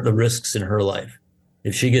lot of the risks in her life.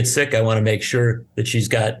 If she gets sick, I want to make sure that she's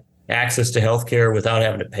got access to health care without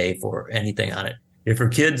having to pay for anything on it. If her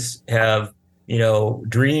kids have,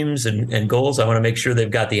 dreams and goals, I want to make sure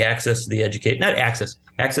they've got the access to the education, not access.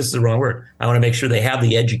 Access is the wrong word. I want to make sure they have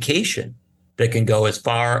the education that can go as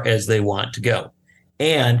far as they want to go.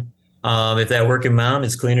 And if that working mom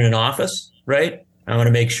is cleaning an office, right? I want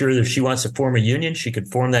to make sure that if she wants to form a union, she could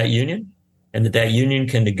form that union, and that union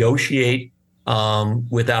can negotiate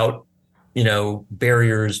without,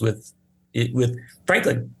 barriers, with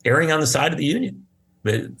frankly erring on the side of the union,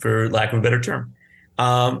 for lack of a better term.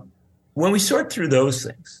 When we sort through those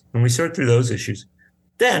things, when we sort through those issues,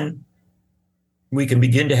 then we can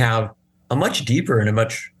begin to have a much deeper and a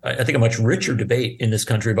much richer debate in this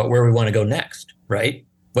country about where we want to go next, right?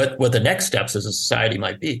 What the next steps as a society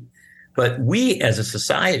might be. But we as a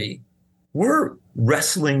society, we're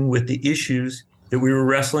wrestling with the issues that we were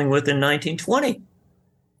wrestling with in 1920.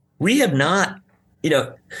 We have not,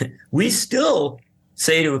 we still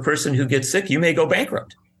say to a person who gets sick, you may go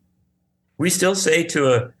bankrupt. We still say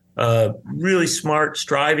to a really smart,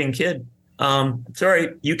 striving kid,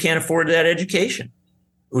 sorry, you can't afford that education.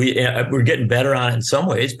 We're getting better on it in some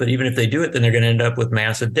ways, but even if they do it, then they're going to end up with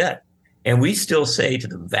massive debt. And we still say to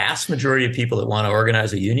the vast majority of people that want to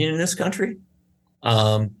organize a union in this country,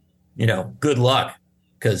 good luck,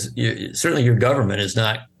 because certainly your government is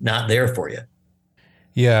not there for you.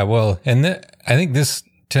 Yeah, well, and I think this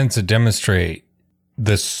tends to demonstrate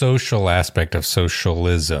the social aspect of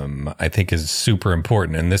socialism, I think, is super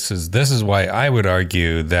important. And this is why I would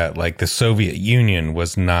argue that, like, the Soviet Union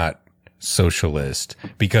was not socialist,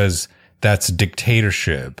 because that's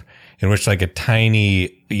dictatorship, in which, like, a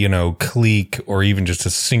tiny, clique or even just a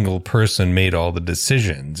single person made all the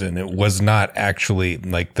decisions. And it was not actually,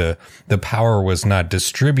 like, the power was not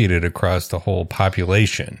distributed across the whole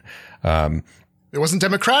population. It wasn't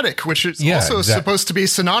democratic, which is also supposed to be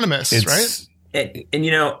synonymous, right? And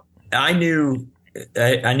I knew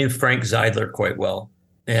Frank Zeidler quite well.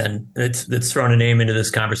 And it's thrown a name into this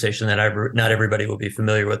conversation that not everybody will be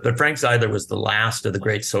familiar with. But Frank Zeidler was the last of the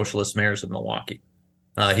great socialist mayors of Milwaukee.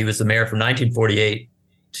 He was the mayor from 1948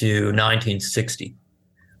 to 1960.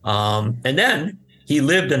 And then he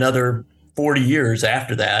lived another 40 years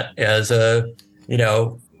after that as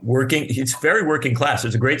he's very working class.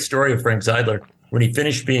 There's a great story of Frank Zeidler. When he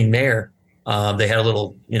finished being mayor, they had a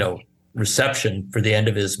little, reception for the end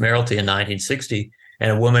of his mayoralty in 1960.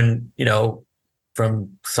 And a woman,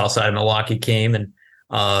 from south side of Milwaukee came to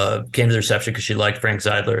the reception because she liked Frank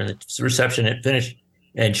Zeidler. And the reception had finished.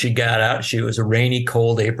 And she got out. It was a rainy,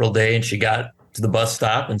 cold April day, and she got to the bus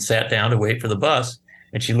stop and sat down to wait for the bus.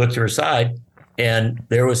 And she looked to her side, and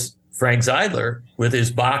there was Frank Zeidler with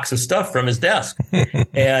his box of stuff from his desk.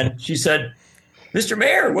 And she said, "Mr.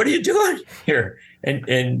 Mayor, what are you doing here?"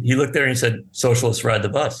 And he looked there and he said, "Socialists ride the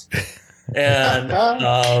bus." And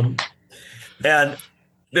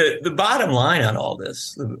the bottom line on all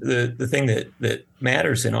this, the thing that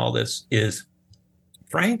matters in all this is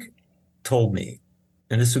Frank told me,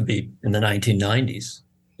 and this would be in the 1990s,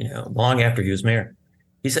 long after he was mayor.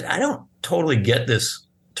 He said, "I don't totally get this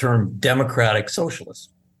term democratic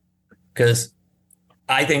socialist, because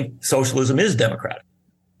I think socialism is democratic.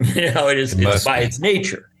 It is by its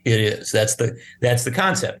nature. it is. That's the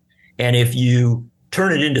concept. And if you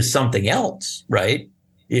turn it into something else, right?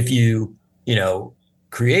 If you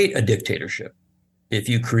create a dictatorship, if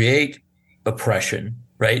you create oppression,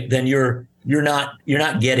 right? Then you're not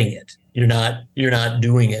getting it. You're not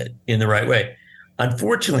doing it in the right way.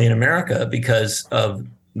 Unfortunately, in America, because of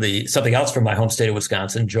something else from my home state of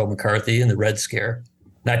Wisconsin, Joe McCarthy and the Red Scare,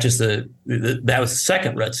 not just that was the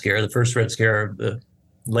second Red Scare, the first Red Scare of the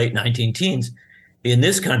late 19 teens. In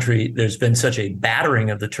this country, there's been such a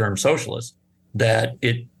battering of the term socialist that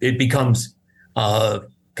it becomes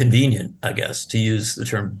convenient, I guess, to use the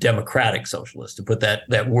term democratic socialist, to put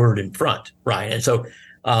that word in front, Ryan. And so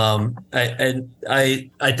I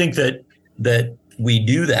think that we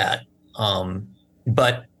do that,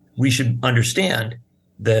 but we should understand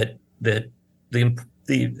that the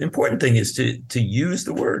important thing is to use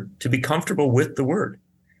the word, to be comfortable with the word.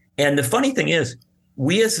 And the funny thing is,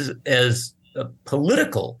 we as a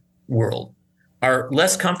political world are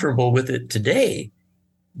less comfortable with it today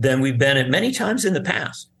than we've been at many times in the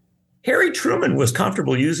past. Harry Truman was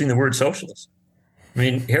comfortable using the word socialist. I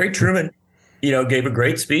mean, Harry Truman, gave a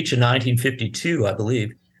great speech in 1952, I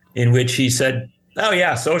believe, in which he said, "Oh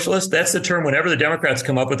yeah, socialist, that's the term whenever the Democrats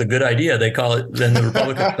come up with a good idea, they call it, then the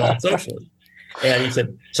Republicans call it socialist." And he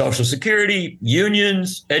said, Social Security,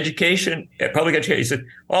 unions, education, public education, he said,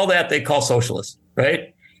 all that they call socialist,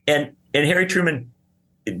 right? And Harry Truman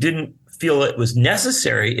didn't feel it was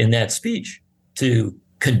necessary in that speech to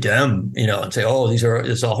condemn, and say, "Oh, this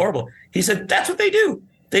is all horrible." He said, "That's what they do.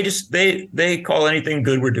 They call anything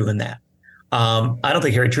good. We're doing that." I don't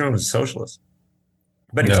think Harry Truman was a socialist,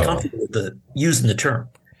 but he was comfortable with using the term.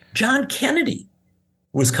 John Kennedy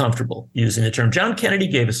was comfortable using the term. John Kennedy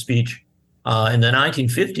gave a speech in the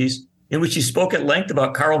 1950s in which he spoke at length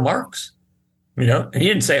about Karl Marx. And he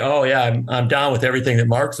didn't say, "Oh yeah, I'm down with everything that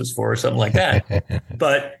Marx was for," or something like that.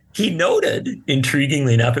 But he noted,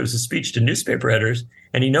 intriguingly enough, it was a speech to newspaper editors,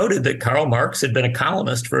 and he noted that Karl Marx had been a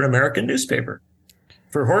columnist for an American newspaper,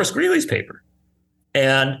 for Horace Greeley's paper,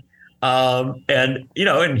 and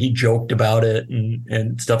he joked about it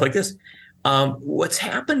and stuff like this. What's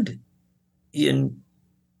happened in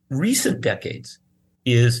recent decades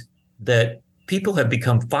is that people have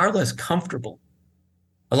become far less comfortable.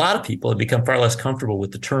 A lot of people have become far less comfortable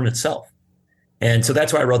with the term itself. And so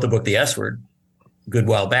that's why I wrote the book, The S Word, a good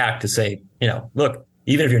while back, to say, look,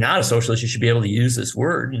 even if you're not a socialist, you should be able to use this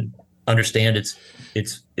word and understand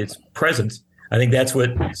its presence. I think that's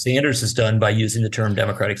what Sanders has done by using the term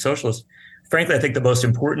democratic socialist. Frankly, I think the most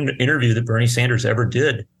important interview that Bernie Sanders ever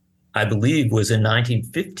did, I believe, was in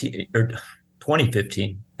 1915 or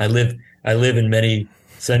 2015. I live in many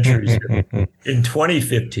centuries. In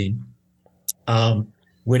 2015,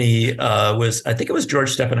 when he was, I think it was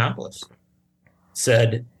George Stephanopoulos,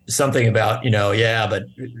 said something about, but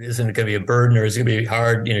isn't it going to be a burden, or is it going to be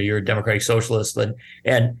hard? You're a democratic socialist.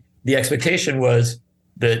 And the expectation was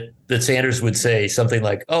that Sanders would say something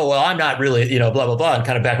like, "Oh, well, I'm not really, blah, blah, blah," and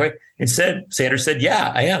kind of back away. Instead, Sanders said,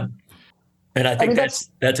 "Yeah, I am." And I think that's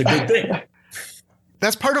a good thing.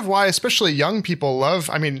 That's part of why especially young people love,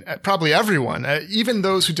 probably everyone, even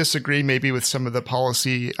those who disagree maybe with some of the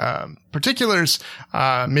policy particulars,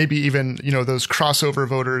 maybe even, those crossover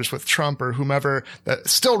voters with Trump or whomever, that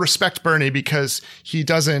still respect Bernie because he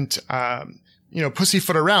doesn't,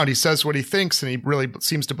 pussyfoot around. He says what he thinks, and he really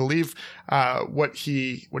seems to believe what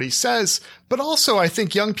he says. But also, I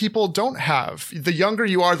think young people don't have. The younger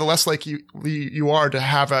you are, the less likely you are to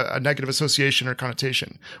have a negative association or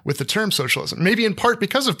connotation with the term socialism. Maybe in part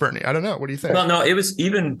because of Bernie. I don't know. What do you think? Well, no, it was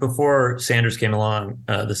even before Sanders came along.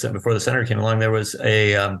 Before the senator came along, there was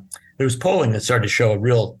polling that started to show a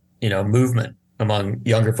real movement among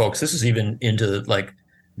younger folks. This is even into like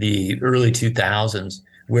the early 2000s,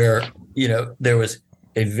 where there was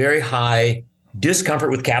a very high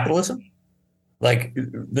discomfort with capitalism. Like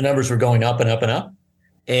the numbers were going up and up and up,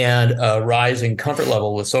 and a rising comfort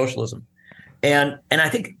level with socialism. And I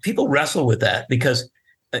think people wrestle with that because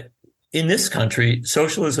in this country,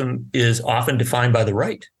 socialism is often defined by the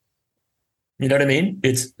right. You know what I mean?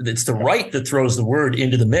 It's the right that throws the word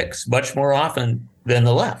into the mix much more often than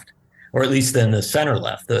the left, or at least than the center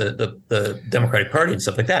left, the Democratic Party and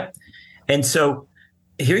stuff like that. And so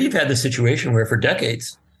here you've had this situation where for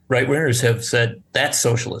decades, right-wingers have said, "That's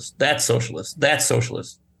socialist, that's socialist, that's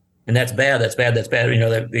socialist, and that's bad, that's bad, that's bad."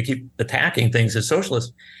 They keep attacking things as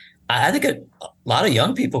socialist. I think a lot of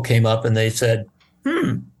young people came up and they said,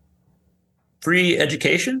 free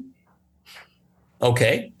education?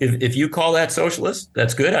 Okay, if you call that socialist,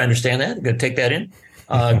 that's good. I understand that. I'm going to take that in.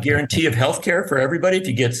 Guarantee of health care for everybody if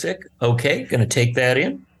you get sick. Okay, going to take that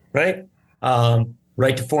in, right?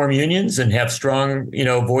 right to form unions and have strong,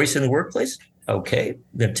 voice in the workplace. Okay,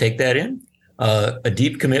 I'm going to take that in. A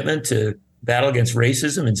deep commitment to battle against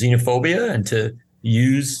racism and xenophobia and to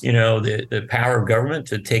use, the power of government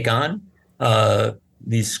to take on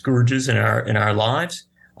these scourges in our lives.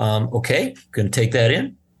 Okay, going to take that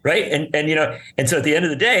in, right? And so at the end of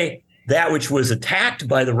the day, that which was attacked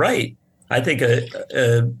by the right, I think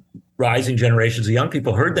rising generations of young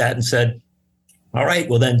people heard that and said, all right,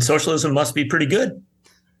 well then socialism must be pretty good,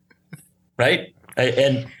 right?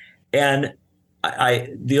 The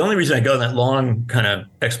only reason I go in that long kind of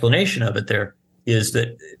explanation of it there is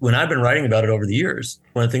that when I've been writing about it over the years,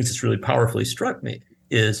 one of the things that's really powerfully struck me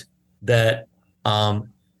is that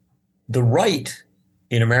the right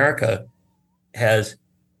in America has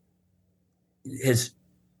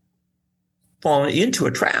fallen into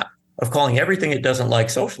a trap of calling everything it doesn't like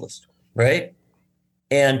socialist, right?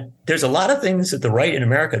 And there's a lot of things that the right in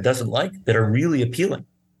America doesn't like that are really appealing.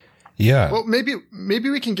 Yeah. Well, maybe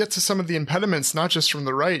we can get to some of the impediments, not just from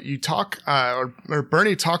the right. You talk, or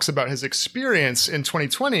Bernie talks about his experience in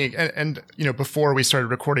 2020, and before we started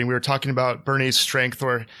recording, we were talking about Bernie's strength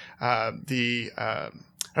or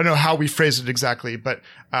I don't know how we phrased it exactly, but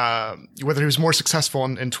whether he was more successful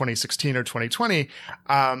in 2016 or 2020.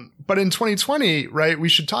 But in 2020, right, we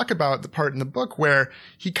should talk about the part in the book where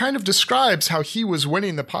he kind of describes how he was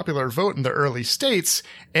winning the popular vote in the early states.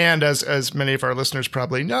 And as many of our listeners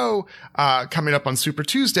probably know, coming up on Super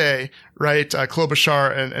Tuesday, right,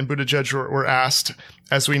 Klobuchar and Buttigieg were asked,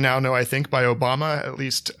 as we now know, I think, by Obama, at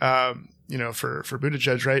least, for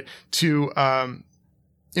Buttigieg, right,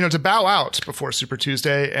 to bow out before Super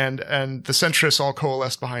Tuesday, and the centrists all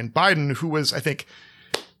coalesced behind Biden, who was, I think,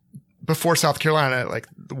 before South Carolina, like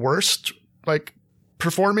the worst,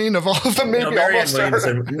 performing of all of them. Maybe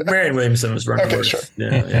Marianne Williamson was running. Okay, sure.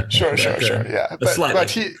 Yeah. Sure. Yeah, but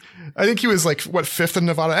I think he was fifth in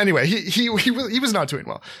Nevada. Anyway, he was not doing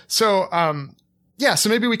well. So, so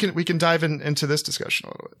maybe we can dive into this discussion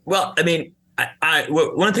a little bit. Well, I mean,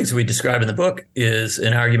 one of the things that we describe in the book is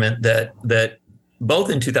an argument that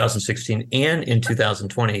both in 2016 and in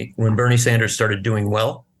 2020, when Bernie Sanders started doing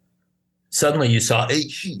well, suddenly you saw a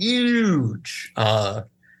huge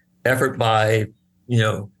effort by,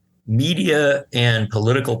 media and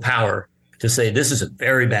political power to say this is a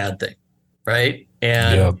very bad thing, right?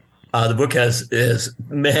 And the book has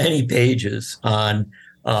many pages on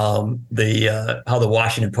how the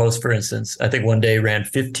Washington Post, for instance, I think one day ran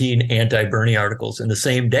 15 anti-Bernie articles in the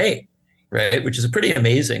same day, right? Which is a pretty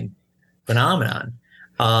amazing phenomenon.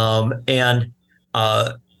 And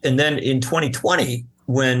then in 2020,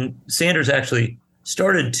 when Sanders actually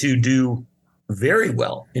started to do very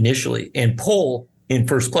well initially and poll in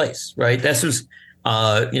first place, right? This was,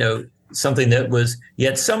 something that was, you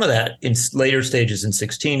had some of that in later stages in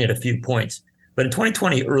 16 at a few points. But in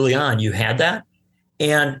 2020, early on, you had that.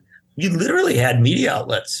 And you literally had media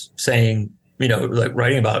outlets saying,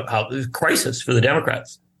 writing about how there's a crisis for the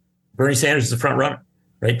Democrats. Bernie Sanders is the front runner,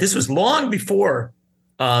 right? This was long before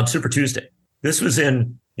Super Tuesday. This was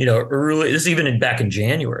in, early, this is even back in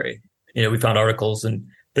January. We found articles and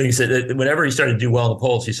things that whenever he started to do well in the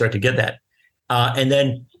polls, he started to get that. And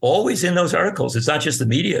then always in those articles, it's not just the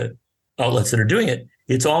media outlets that are doing it.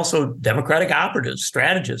 It's also Democratic operatives,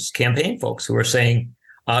 strategists, campaign folks who are saying,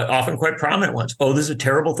 often quite prominent ones, oh, this is a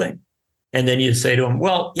terrible thing. And then you say to them,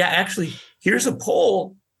 well, yeah, actually, here's a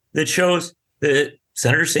poll that shows that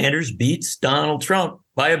Senator Sanders beats Donald Trump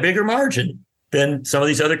by a bigger margin than some of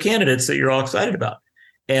these other candidates that you're all excited about.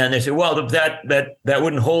 And they say, well, that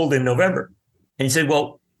wouldn't hold in November. And you say,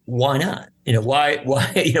 well, why not? Why,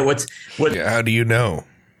 how do you know?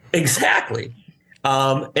 Exactly.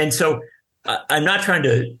 And so I'm not trying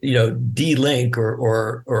to, de-link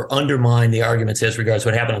or undermine the arguments as regards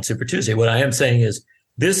what happened on Super Tuesday. What I am saying is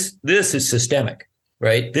this is systemic,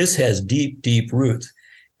 right? This has deep, deep roots.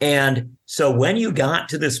 And so when you got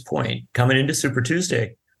to this point coming into Super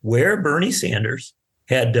Tuesday, where Bernie Sanders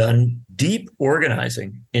had done deep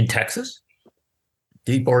organizing in Texas,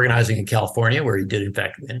 deep organizing in California, where he did in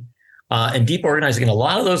fact win, and deep organizing in a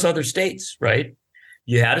lot of those other states, right?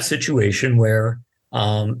 You had a situation where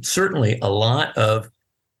certainly a lot of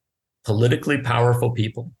politically powerful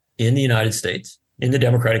people in the United States, in the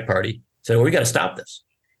Democratic Party, said, well, we got to stop this.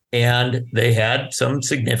 And they had some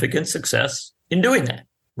significant success in doing that,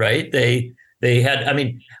 right? They had,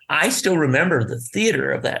 I still remember the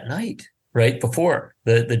theater of that night, right? Before,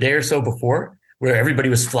 the day or so before, where everybody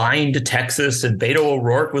was flying to Texas and Beto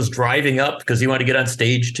O'Rourke was driving up because he wanted to get on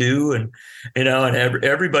stage too. And,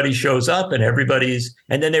 everybody shows up and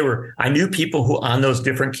then I knew people who on those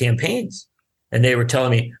different campaigns And they were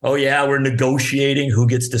telling me, oh yeah, we're negotiating who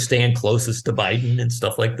gets to stand closest to Biden and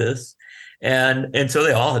stuff like this. And so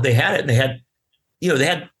they had it, and they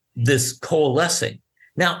had this coalescing.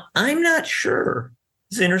 Now, I'm not sure,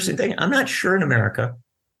 it's an interesting thing. I'm not sure in America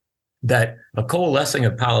that a coalescing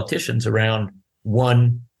of politicians around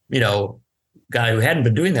one, guy who hadn't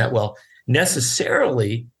been doing that well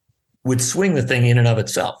necessarily would swing the thing in and of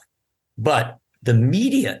itself. But the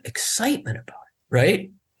media excitement about it,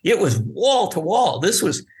 right? It was wall to wall. This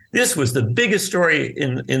was the biggest story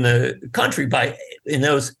in the country in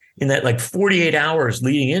that like 48 hours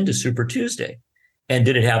leading into Super Tuesday. And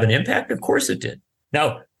did it have an impact? Of course it did.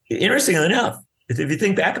 Now, interestingly enough, if you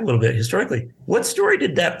think back a little bit historically, what story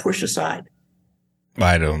did that push aside?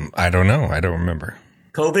 I don't know. I don't remember.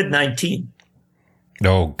 COVID-19.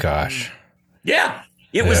 Oh gosh. Yeah.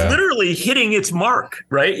 It was literally hitting its mark,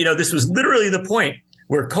 right? This was literally the point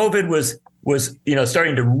where COVID was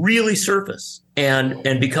starting to really surface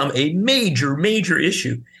and become a major, major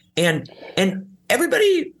issue. And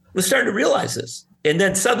everybody was starting to realize this. And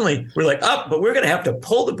then suddenly we're like, but we're going to have to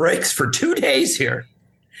pull the brakes for 2 days here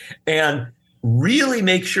and really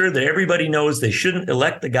make sure that everybody knows they shouldn't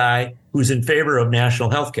elect the guy who's in favor of national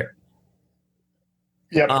health care.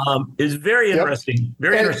 Yep. It's very interesting,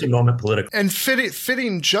 interesting moment politically. And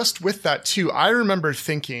fitting just with that too. I remember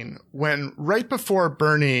thinking when right before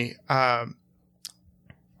Bernie,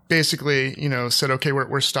 basically, said, okay,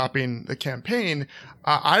 we're stopping the campaign.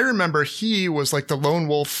 I remember he was like the lone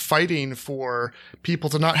wolf fighting for people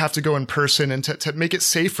to not have to go in person and to make it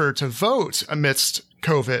safer to vote amidst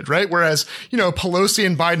COVID, right? Whereas, Pelosi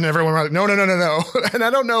and Biden, everyone were like, no. And I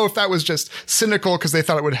don't know if that was just cynical because they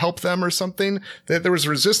thought it would help them or something, that there was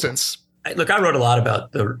resistance. Look, I wrote a lot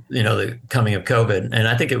about the coming of COVID, and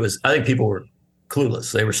I think people were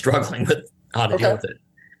clueless. They were struggling with how to deal with it.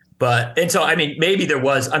 Maybe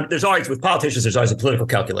there's always, with politicians, there's always a political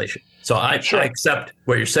calculation. So I accept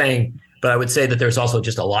what you're saying, but I would say that there's also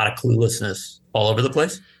just a lot of cluelessness all over the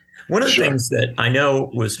place. One of the things that I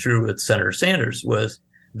know was true with Senator Sanders was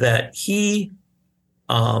that he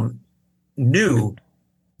knew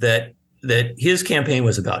that his campaign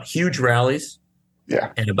was about huge rallies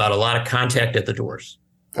and about a lot of contact at the doors.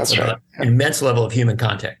 That's right. An immense level of human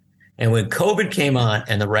contact. And when COVID came on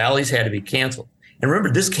and the rallies had to be canceled, and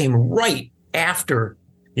remember, this came right after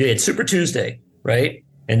you had Super Tuesday, right?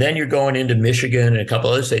 And then you're going into Michigan and a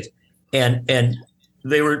couple other states. And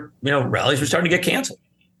they were, rallies were starting to get canceled.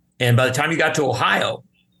 And by the time you got to Ohio,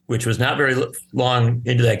 which was not very long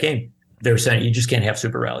into that game, they were saying you just can't have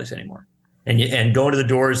super rallies anymore. And going to the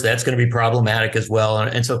doors, that's going to be problematic as well.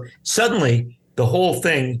 And so suddenly the whole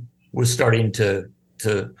thing was starting to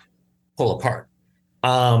pull apart.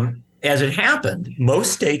 As it happened,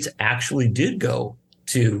 most states actually did go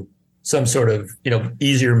to some sort of,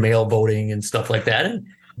 easier mail voting and stuff like that. And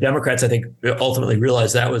Democrats, I think, ultimately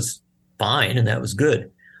realized that was fine and that was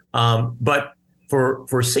good. But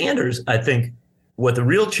for Sanders, I think what the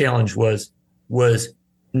real challenge was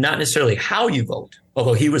not necessarily how you vote,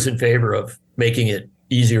 although he was in favor of making it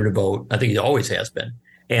easier to vote. I think he always has been,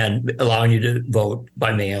 and allowing you to vote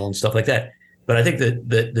by mail and stuff like that. But I think that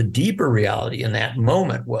the deeper reality in that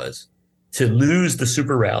moment was to lose the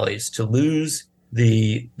super rallies, to lose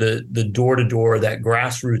the door-to-door, that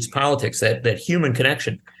grassroots politics, that human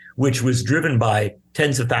connection, which was driven by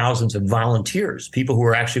tens of thousands of volunteers, people who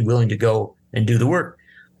were actually willing to go and do the work.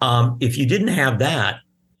 If you didn't have that,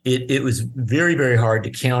 it was very, very hard to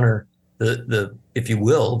counter the if you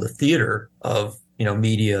will, the theater of,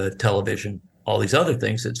 media, television, all these other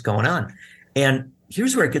things that's going on. And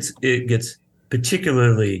here's where it gets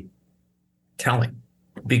particularly telling,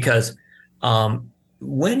 because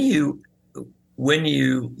when you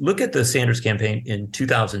look at the Sanders campaign in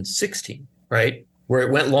 2016, right, where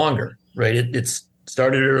it went longer, right, it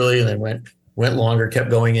started early and then went longer, kept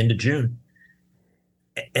going into June.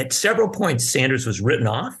 At several points, Sanders was written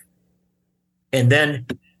off, and then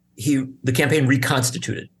the campaign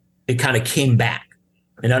reconstituted. It kind of came back.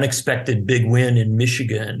 An unexpected big win in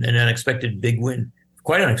Michigan, an unexpected big win,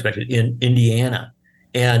 quite unexpected, in Indiana.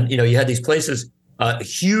 And, you had these places, a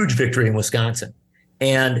huge victory in Wisconsin.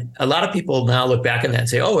 And a lot of people now look back on that and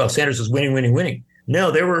say, oh, well, Sanders was winning.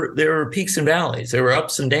 No, there were peaks and valleys. There were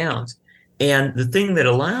ups and downs. And the thing that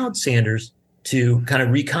allowed Sanders to kind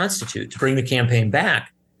of reconstitute, to bring the campaign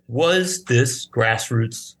back, was this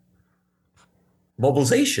grassroots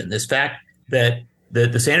mobilization, this fact that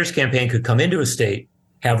the Sanders campaign could come into a state,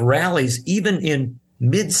 have rallies even in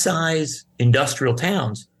mid-size industrial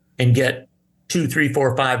towns, and get 2, 3,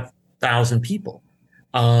 4, 5,000 people.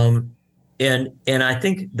 And I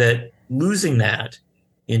think that losing that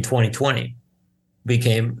in 2020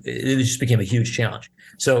 just became a huge challenge.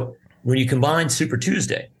 So when you combine Super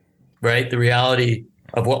Tuesday, right, the reality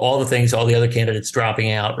of what all the other candidates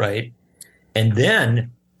dropping out, right, and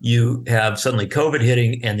then you have suddenly COVID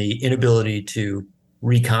hitting and the inability to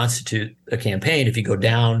reconstitute a campaign. If you go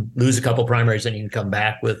down, lose a couple primaries, then you can come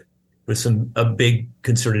back with a big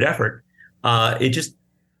concerted effort. It just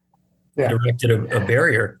directed a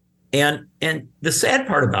barrier. And the sad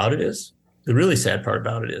part about it is, the really sad part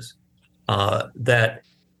about it is that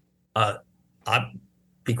I'll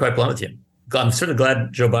be quite blunt with you. I'm sort of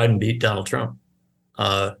glad Joe Biden beat Donald Trump.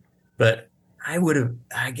 But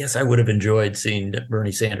I guess I would have enjoyed seeing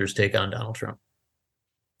Bernie Sanders take on Donald Trump.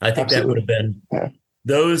 I think Absolutely. That would have been,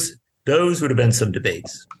 those would have been some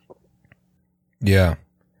debates. Yeah.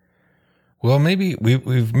 Well, maybe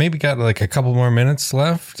we've maybe got like a couple more minutes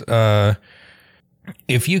left.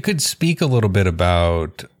 If you could speak a little bit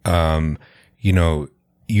about,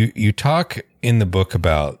 you talk in the book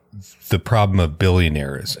about the problem of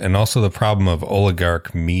billionaires and also the problem of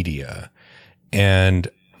oligarch media. And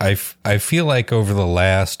I feel like over the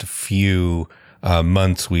last few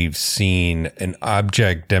months, we've seen an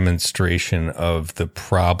object demonstration of the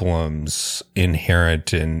problems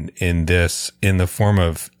inherent in the form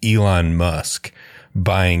of Elon Musk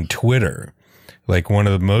buying Twitter, like one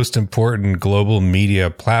of the most important global media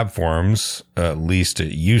platforms, at least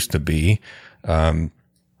it used to be, kind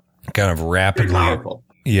of rapidly. Powerful.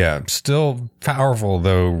 Yeah, still powerful,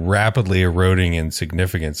 though rapidly eroding in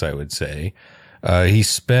significance, I would say. He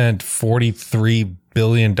spent $43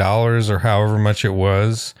 billion or however much it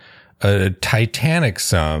was, a titanic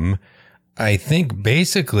sum, I think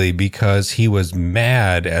basically because he was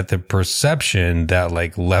mad at the perception that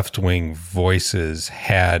like left-wing voices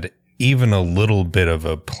had even a little bit of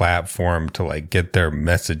a platform to like get their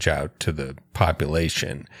message out to the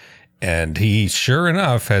population. And he, sure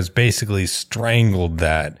enough, has basically strangled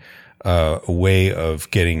that way of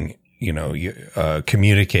getting,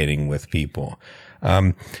 communicating with people.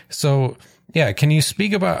 So yeah, can you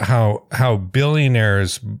speak about how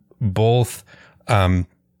billionaires both, try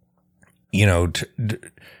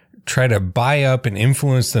to buy up and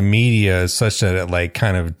influence the media such that it like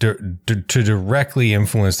kind of to directly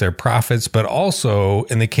influence their profits, but also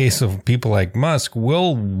in the case of people like Musk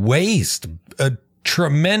will waste a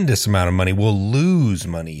tremendous amount of money, will lose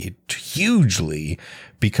money hugely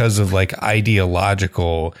because of like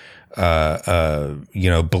ideological,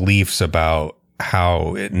 beliefs about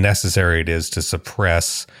how necessary it is to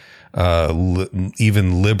suppress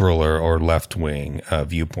even liberal or left-wing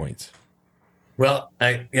viewpoints. Well,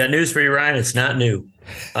 I got news for you, Ryan. It's not new.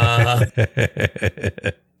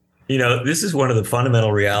 This is one of the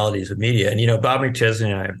fundamental realities of media. And, Bob McChesney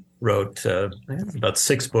and I wrote about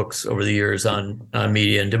 6 books over the years on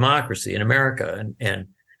media and democracy in America, and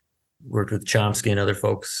worked with Chomsky and other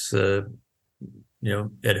folks, Ed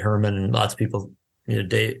Herman and lots of people, Ben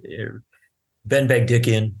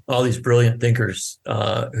Bagdikian, all these brilliant thinkers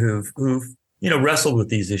who've wrestled with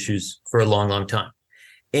these issues for a long, long time.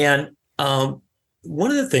 And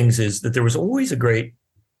one of the things is that there was always a great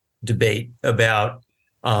debate about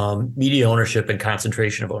media ownership and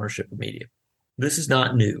concentration of ownership of media. This is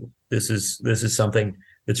not new. This is something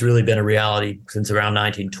that's really been a reality since around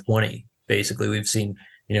 1920. Basically, we've seen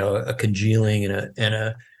a congealing and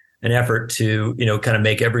an effort to kind of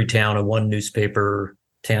make every town a one newspaper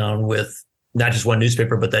town with not just one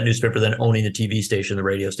newspaper, but that newspaper then owning the TV station, the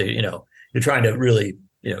radio station. You're trying to really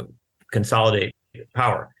consolidate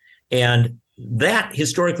power, and that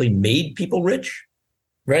historically made people rich,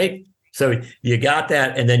 right? So you got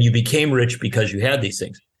that, and then you became rich because you had these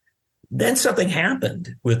things. Then something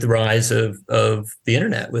happened with the rise of the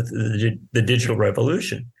internet, with the digital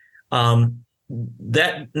revolution.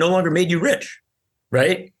 That no longer made you rich,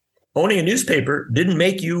 right? Owning a newspaper didn't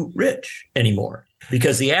make you rich anymore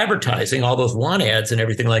because the advertising, all those want ads and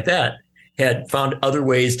everything like that, had found other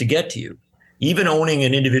ways to get to you. Even owning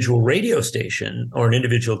an individual radio station or an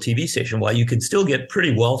individual TV station, while you can still get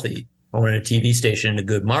pretty wealthy owning a TV station in a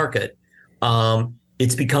good market,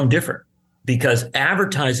 it's become different because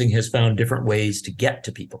advertising has found different ways to get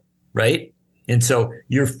to people, right? And so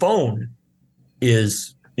your phone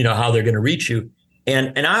is, how they're going to reach you.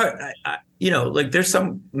 And I there's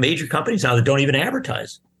some major companies now that don't even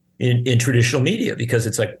advertise in traditional media because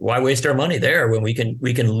it's like, why waste our money there when we can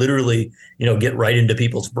literally, get right into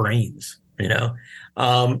people's brains, and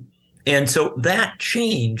so that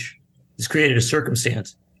change has created a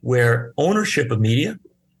circumstance where ownership of media,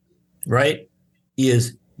 right,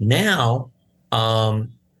 is now,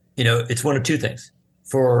 it's one of two things.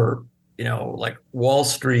 For, like Wall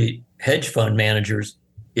Street hedge fund managers,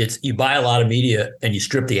 it's you buy a lot of media and you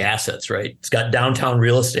strip the assets, right? It's got downtown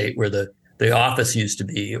real estate where the office used to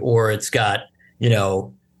be, or it's got,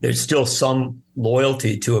 there's still some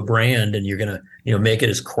loyalty to a brand, and you're going to, make it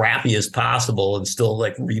as crappy as possible and still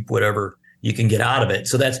like reap whatever you can get out of it.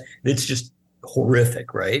 So it's just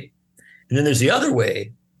horrific, right? And then there's the other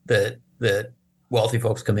way that wealthy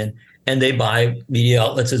folks come in and they buy media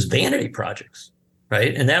outlets as vanity projects,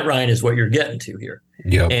 right? And that, Ryan, is what you're getting to here.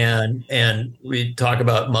 Yep. And we talk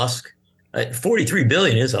about Musk. 43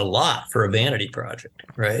 billion is a lot for a vanity project,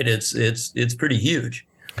 right? It's pretty huge.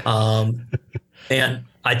 And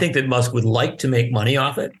I think that Musk would like to make money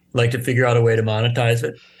off it, like to figure out a way to monetize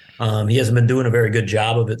it. He hasn't been doing a very good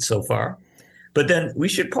job of it so far. But then we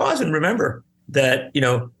should pause and remember that,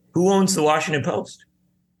 who owns the Washington Post?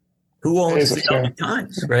 Who owns the New York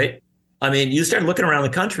Times, right? I mean, you start looking around the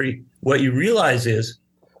country, what you realize is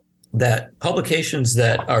that publications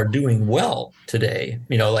that are doing well today,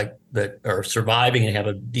 like that are surviving and have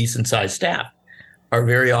a decent sized staff, are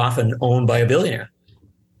very often owned by a billionaire,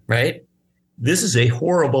 right? This is a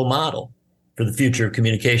horrible model for the future of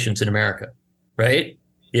communications in America, right?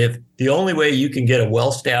 If the only way you can get a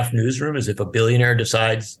well-staffed newsroom is if a billionaire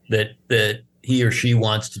decides that he or she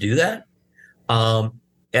wants to do that,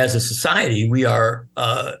 as a society, we are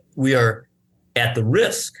at the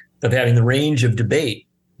risk of having the range of debate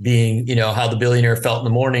being, how the billionaire felt in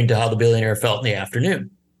the morning to how the billionaire felt in the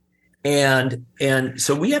afternoon. And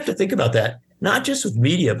so we have to think about that, not just with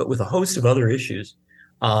media, but with a host of other issues,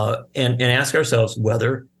 and ask ourselves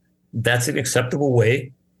whether that's an acceptable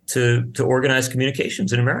way to organize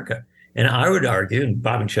communications in America. And I would argue, and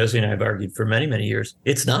Bob and Chesley and I have argued for many, many years,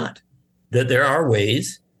 it's not. That there are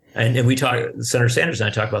ways, and we talk, Senator Sanders and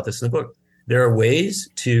I talk about this in the book, there are ways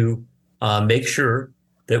to make sure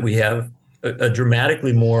that we have a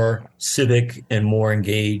dramatically more civic and more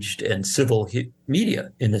engaged and civil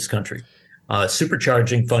media in this country,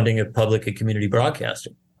 supercharging funding of public and community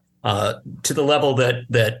broadcasting to the level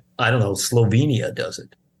that I don't know, Slovenia does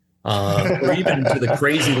it, or even to the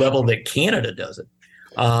crazy level that Canada does it.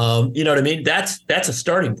 You know what I mean? That's a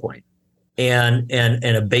starting point and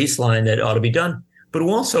a baseline that ought to be done. But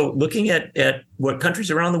also looking at what countries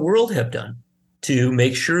around the world have done to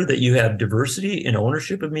make sure that you have diversity in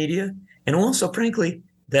ownership of media, and also, frankly,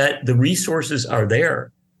 that the resources are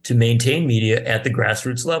there to maintain media at the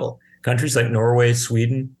grassroots level. Countries like Norway,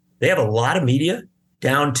 Sweden, they have a lot of media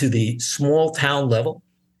down to the small town level.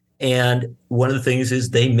 And one of the things is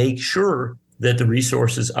they make sure that the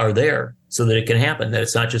resources are there so that it can happen, that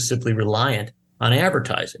it's not just simply reliant on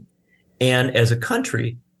advertising. And as a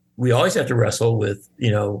country, we always have to wrestle with,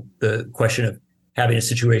 the question of having a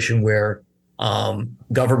situation where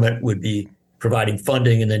government would be providing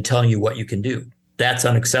funding and then telling you what you can do. That's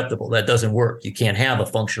unacceptable. That doesn't work. You can't have a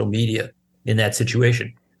functional media in that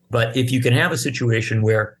situation. But if you can have a situation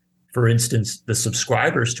where, for instance, the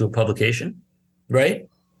subscribers to a publication, right,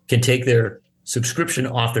 can take their subscription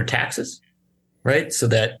off their taxes, right, so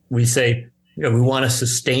that we say, we want to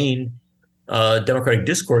sustain democratic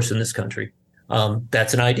discourse in this country.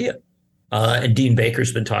 That's an idea. And Dean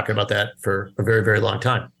Baker's been talking about that for a very, very long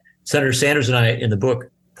time. Senator Sanders and I, in the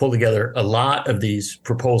book, pulled together a lot of these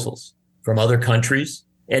proposals from other countries.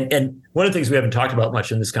 And one of the things we haven't talked about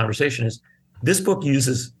much in this conversation is this book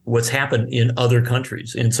uses what's happened in other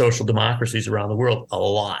countries, in social democracies around the world, a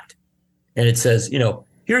lot. And it says,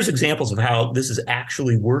 here's examples of how this is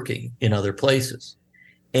actually working in other places.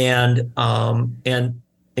 And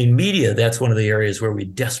in media, that's one of the areas where we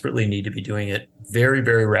desperately need to be doing it very,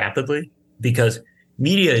 very rapidly, because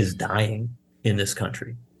media is dying in this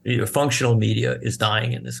country. Functional media is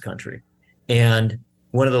dying in this country. And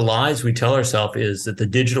one of the lies we tell ourselves is that the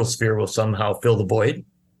digital sphere will somehow fill the void.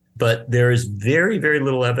 But there is very, very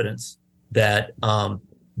little evidence that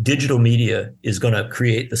digital media is going to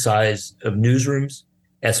create the size of newsrooms,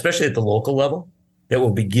 especially at the local level, that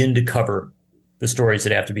will begin to cover the stories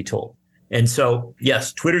that have to be told. And so,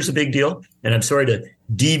 yes, Twitter's a big deal. And I'm sorry to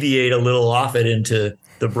deviate a little off it into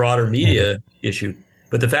the broader media issue.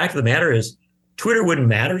 But the fact of the matter is, Twitter wouldn't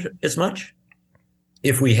matter as much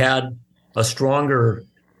if we had a stronger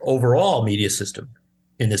overall media system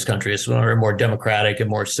in this country, a stronger, more democratic and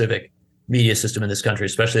more civic media system in this country,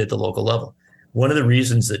 especially at the local level. One of the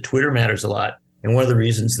reasons that Twitter matters a lot, and one of the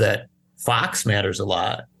reasons that Fox matters a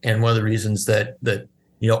lot, and one of the reasons that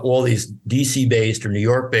all these DC-based or New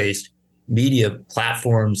York-based media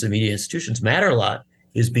platforms and media institutions matter a lot,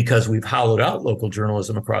 is because we've hollowed out local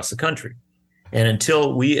journalism across the country. And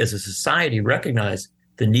until we as a society recognize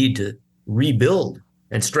the need to rebuild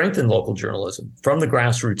and strengthen local journalism from the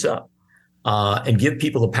grassroots up, and give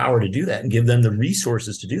people the power to do that and give them the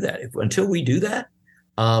resources to do that, until we do that,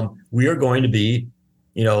 we are going to be,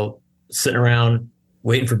 sitting around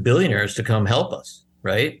waiting for billionaires to come help us,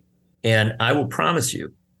 right? And I will promise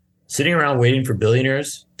you, sitting around waiting for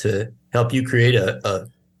billionaires to help you create a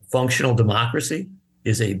functional democracy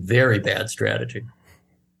is a very bad strategy.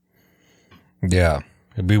 Yeah.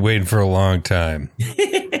 I'll be waiting for a long time.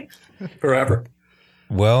 Forever.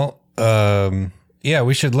 Well,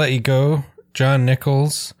 we should let you go, John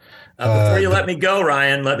Nichols. Before you let me go,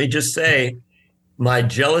 Ryan, let me just say my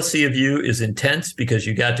jealousy of you is intense because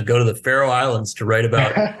you got to go to the Faroe Islands to write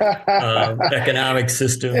about economic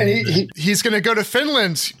system. And he's going to go to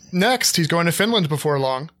Finland next. He's going to Finland before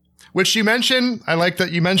long, which you mentioned. I like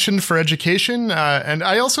that you mentioned for education. And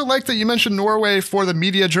I also like that you mentioned Norway for the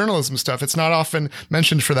media journalism stuff. It's not often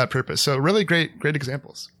mentioned for that purpose. So really great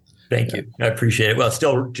examples. Thank you. I appreciate it. Well,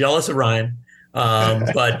 still jealous of Ryan.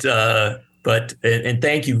 But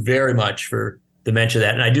thank you very much for the mention of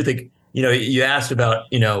that. And I do think, you asked about,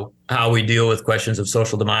 how we deal with questions of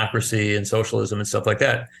social democracy and socialism and stuff like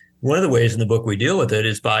that. One of the ways in the book we deal with it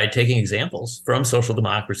is by taking examples from social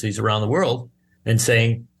democracies around the world and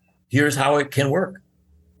saying, here's how it can work.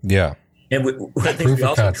 Yeah. And I think we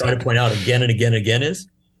also try to point out again and again and again is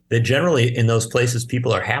that generally in those places,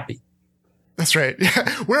 people are happy. That's right.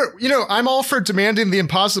 Yeah. I'm all for demanding the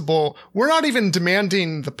impossible. We're not even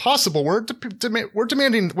demanding the possible. We're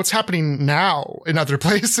demanding what's happening now in other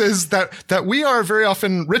places that we are very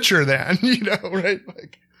often richer than, right?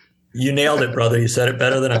 Like, you nailed it, brother. You said it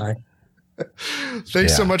better than I.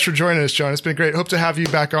 Thanks so much for joining us, John. It's been great. Hope to have you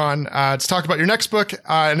back on to talk about your next book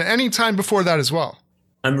and any time before that as well.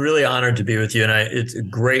 I'm really honored to be with you. And it's a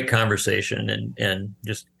great conversation and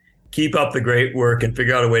just keep up the great work and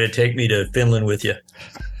figure out a way to take me to Finland with you.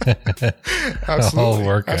 Absolutely. I'll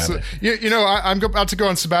work on it. I'm about to go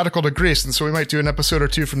on sabbatical to Greece, and so we might do an episode or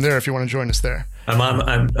two from there if you want to join us there.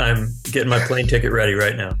 I'm getting my plane ticket ready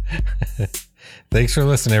right now. Thanks for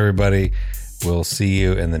listening, everybody. We'll see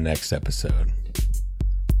you in the next episode.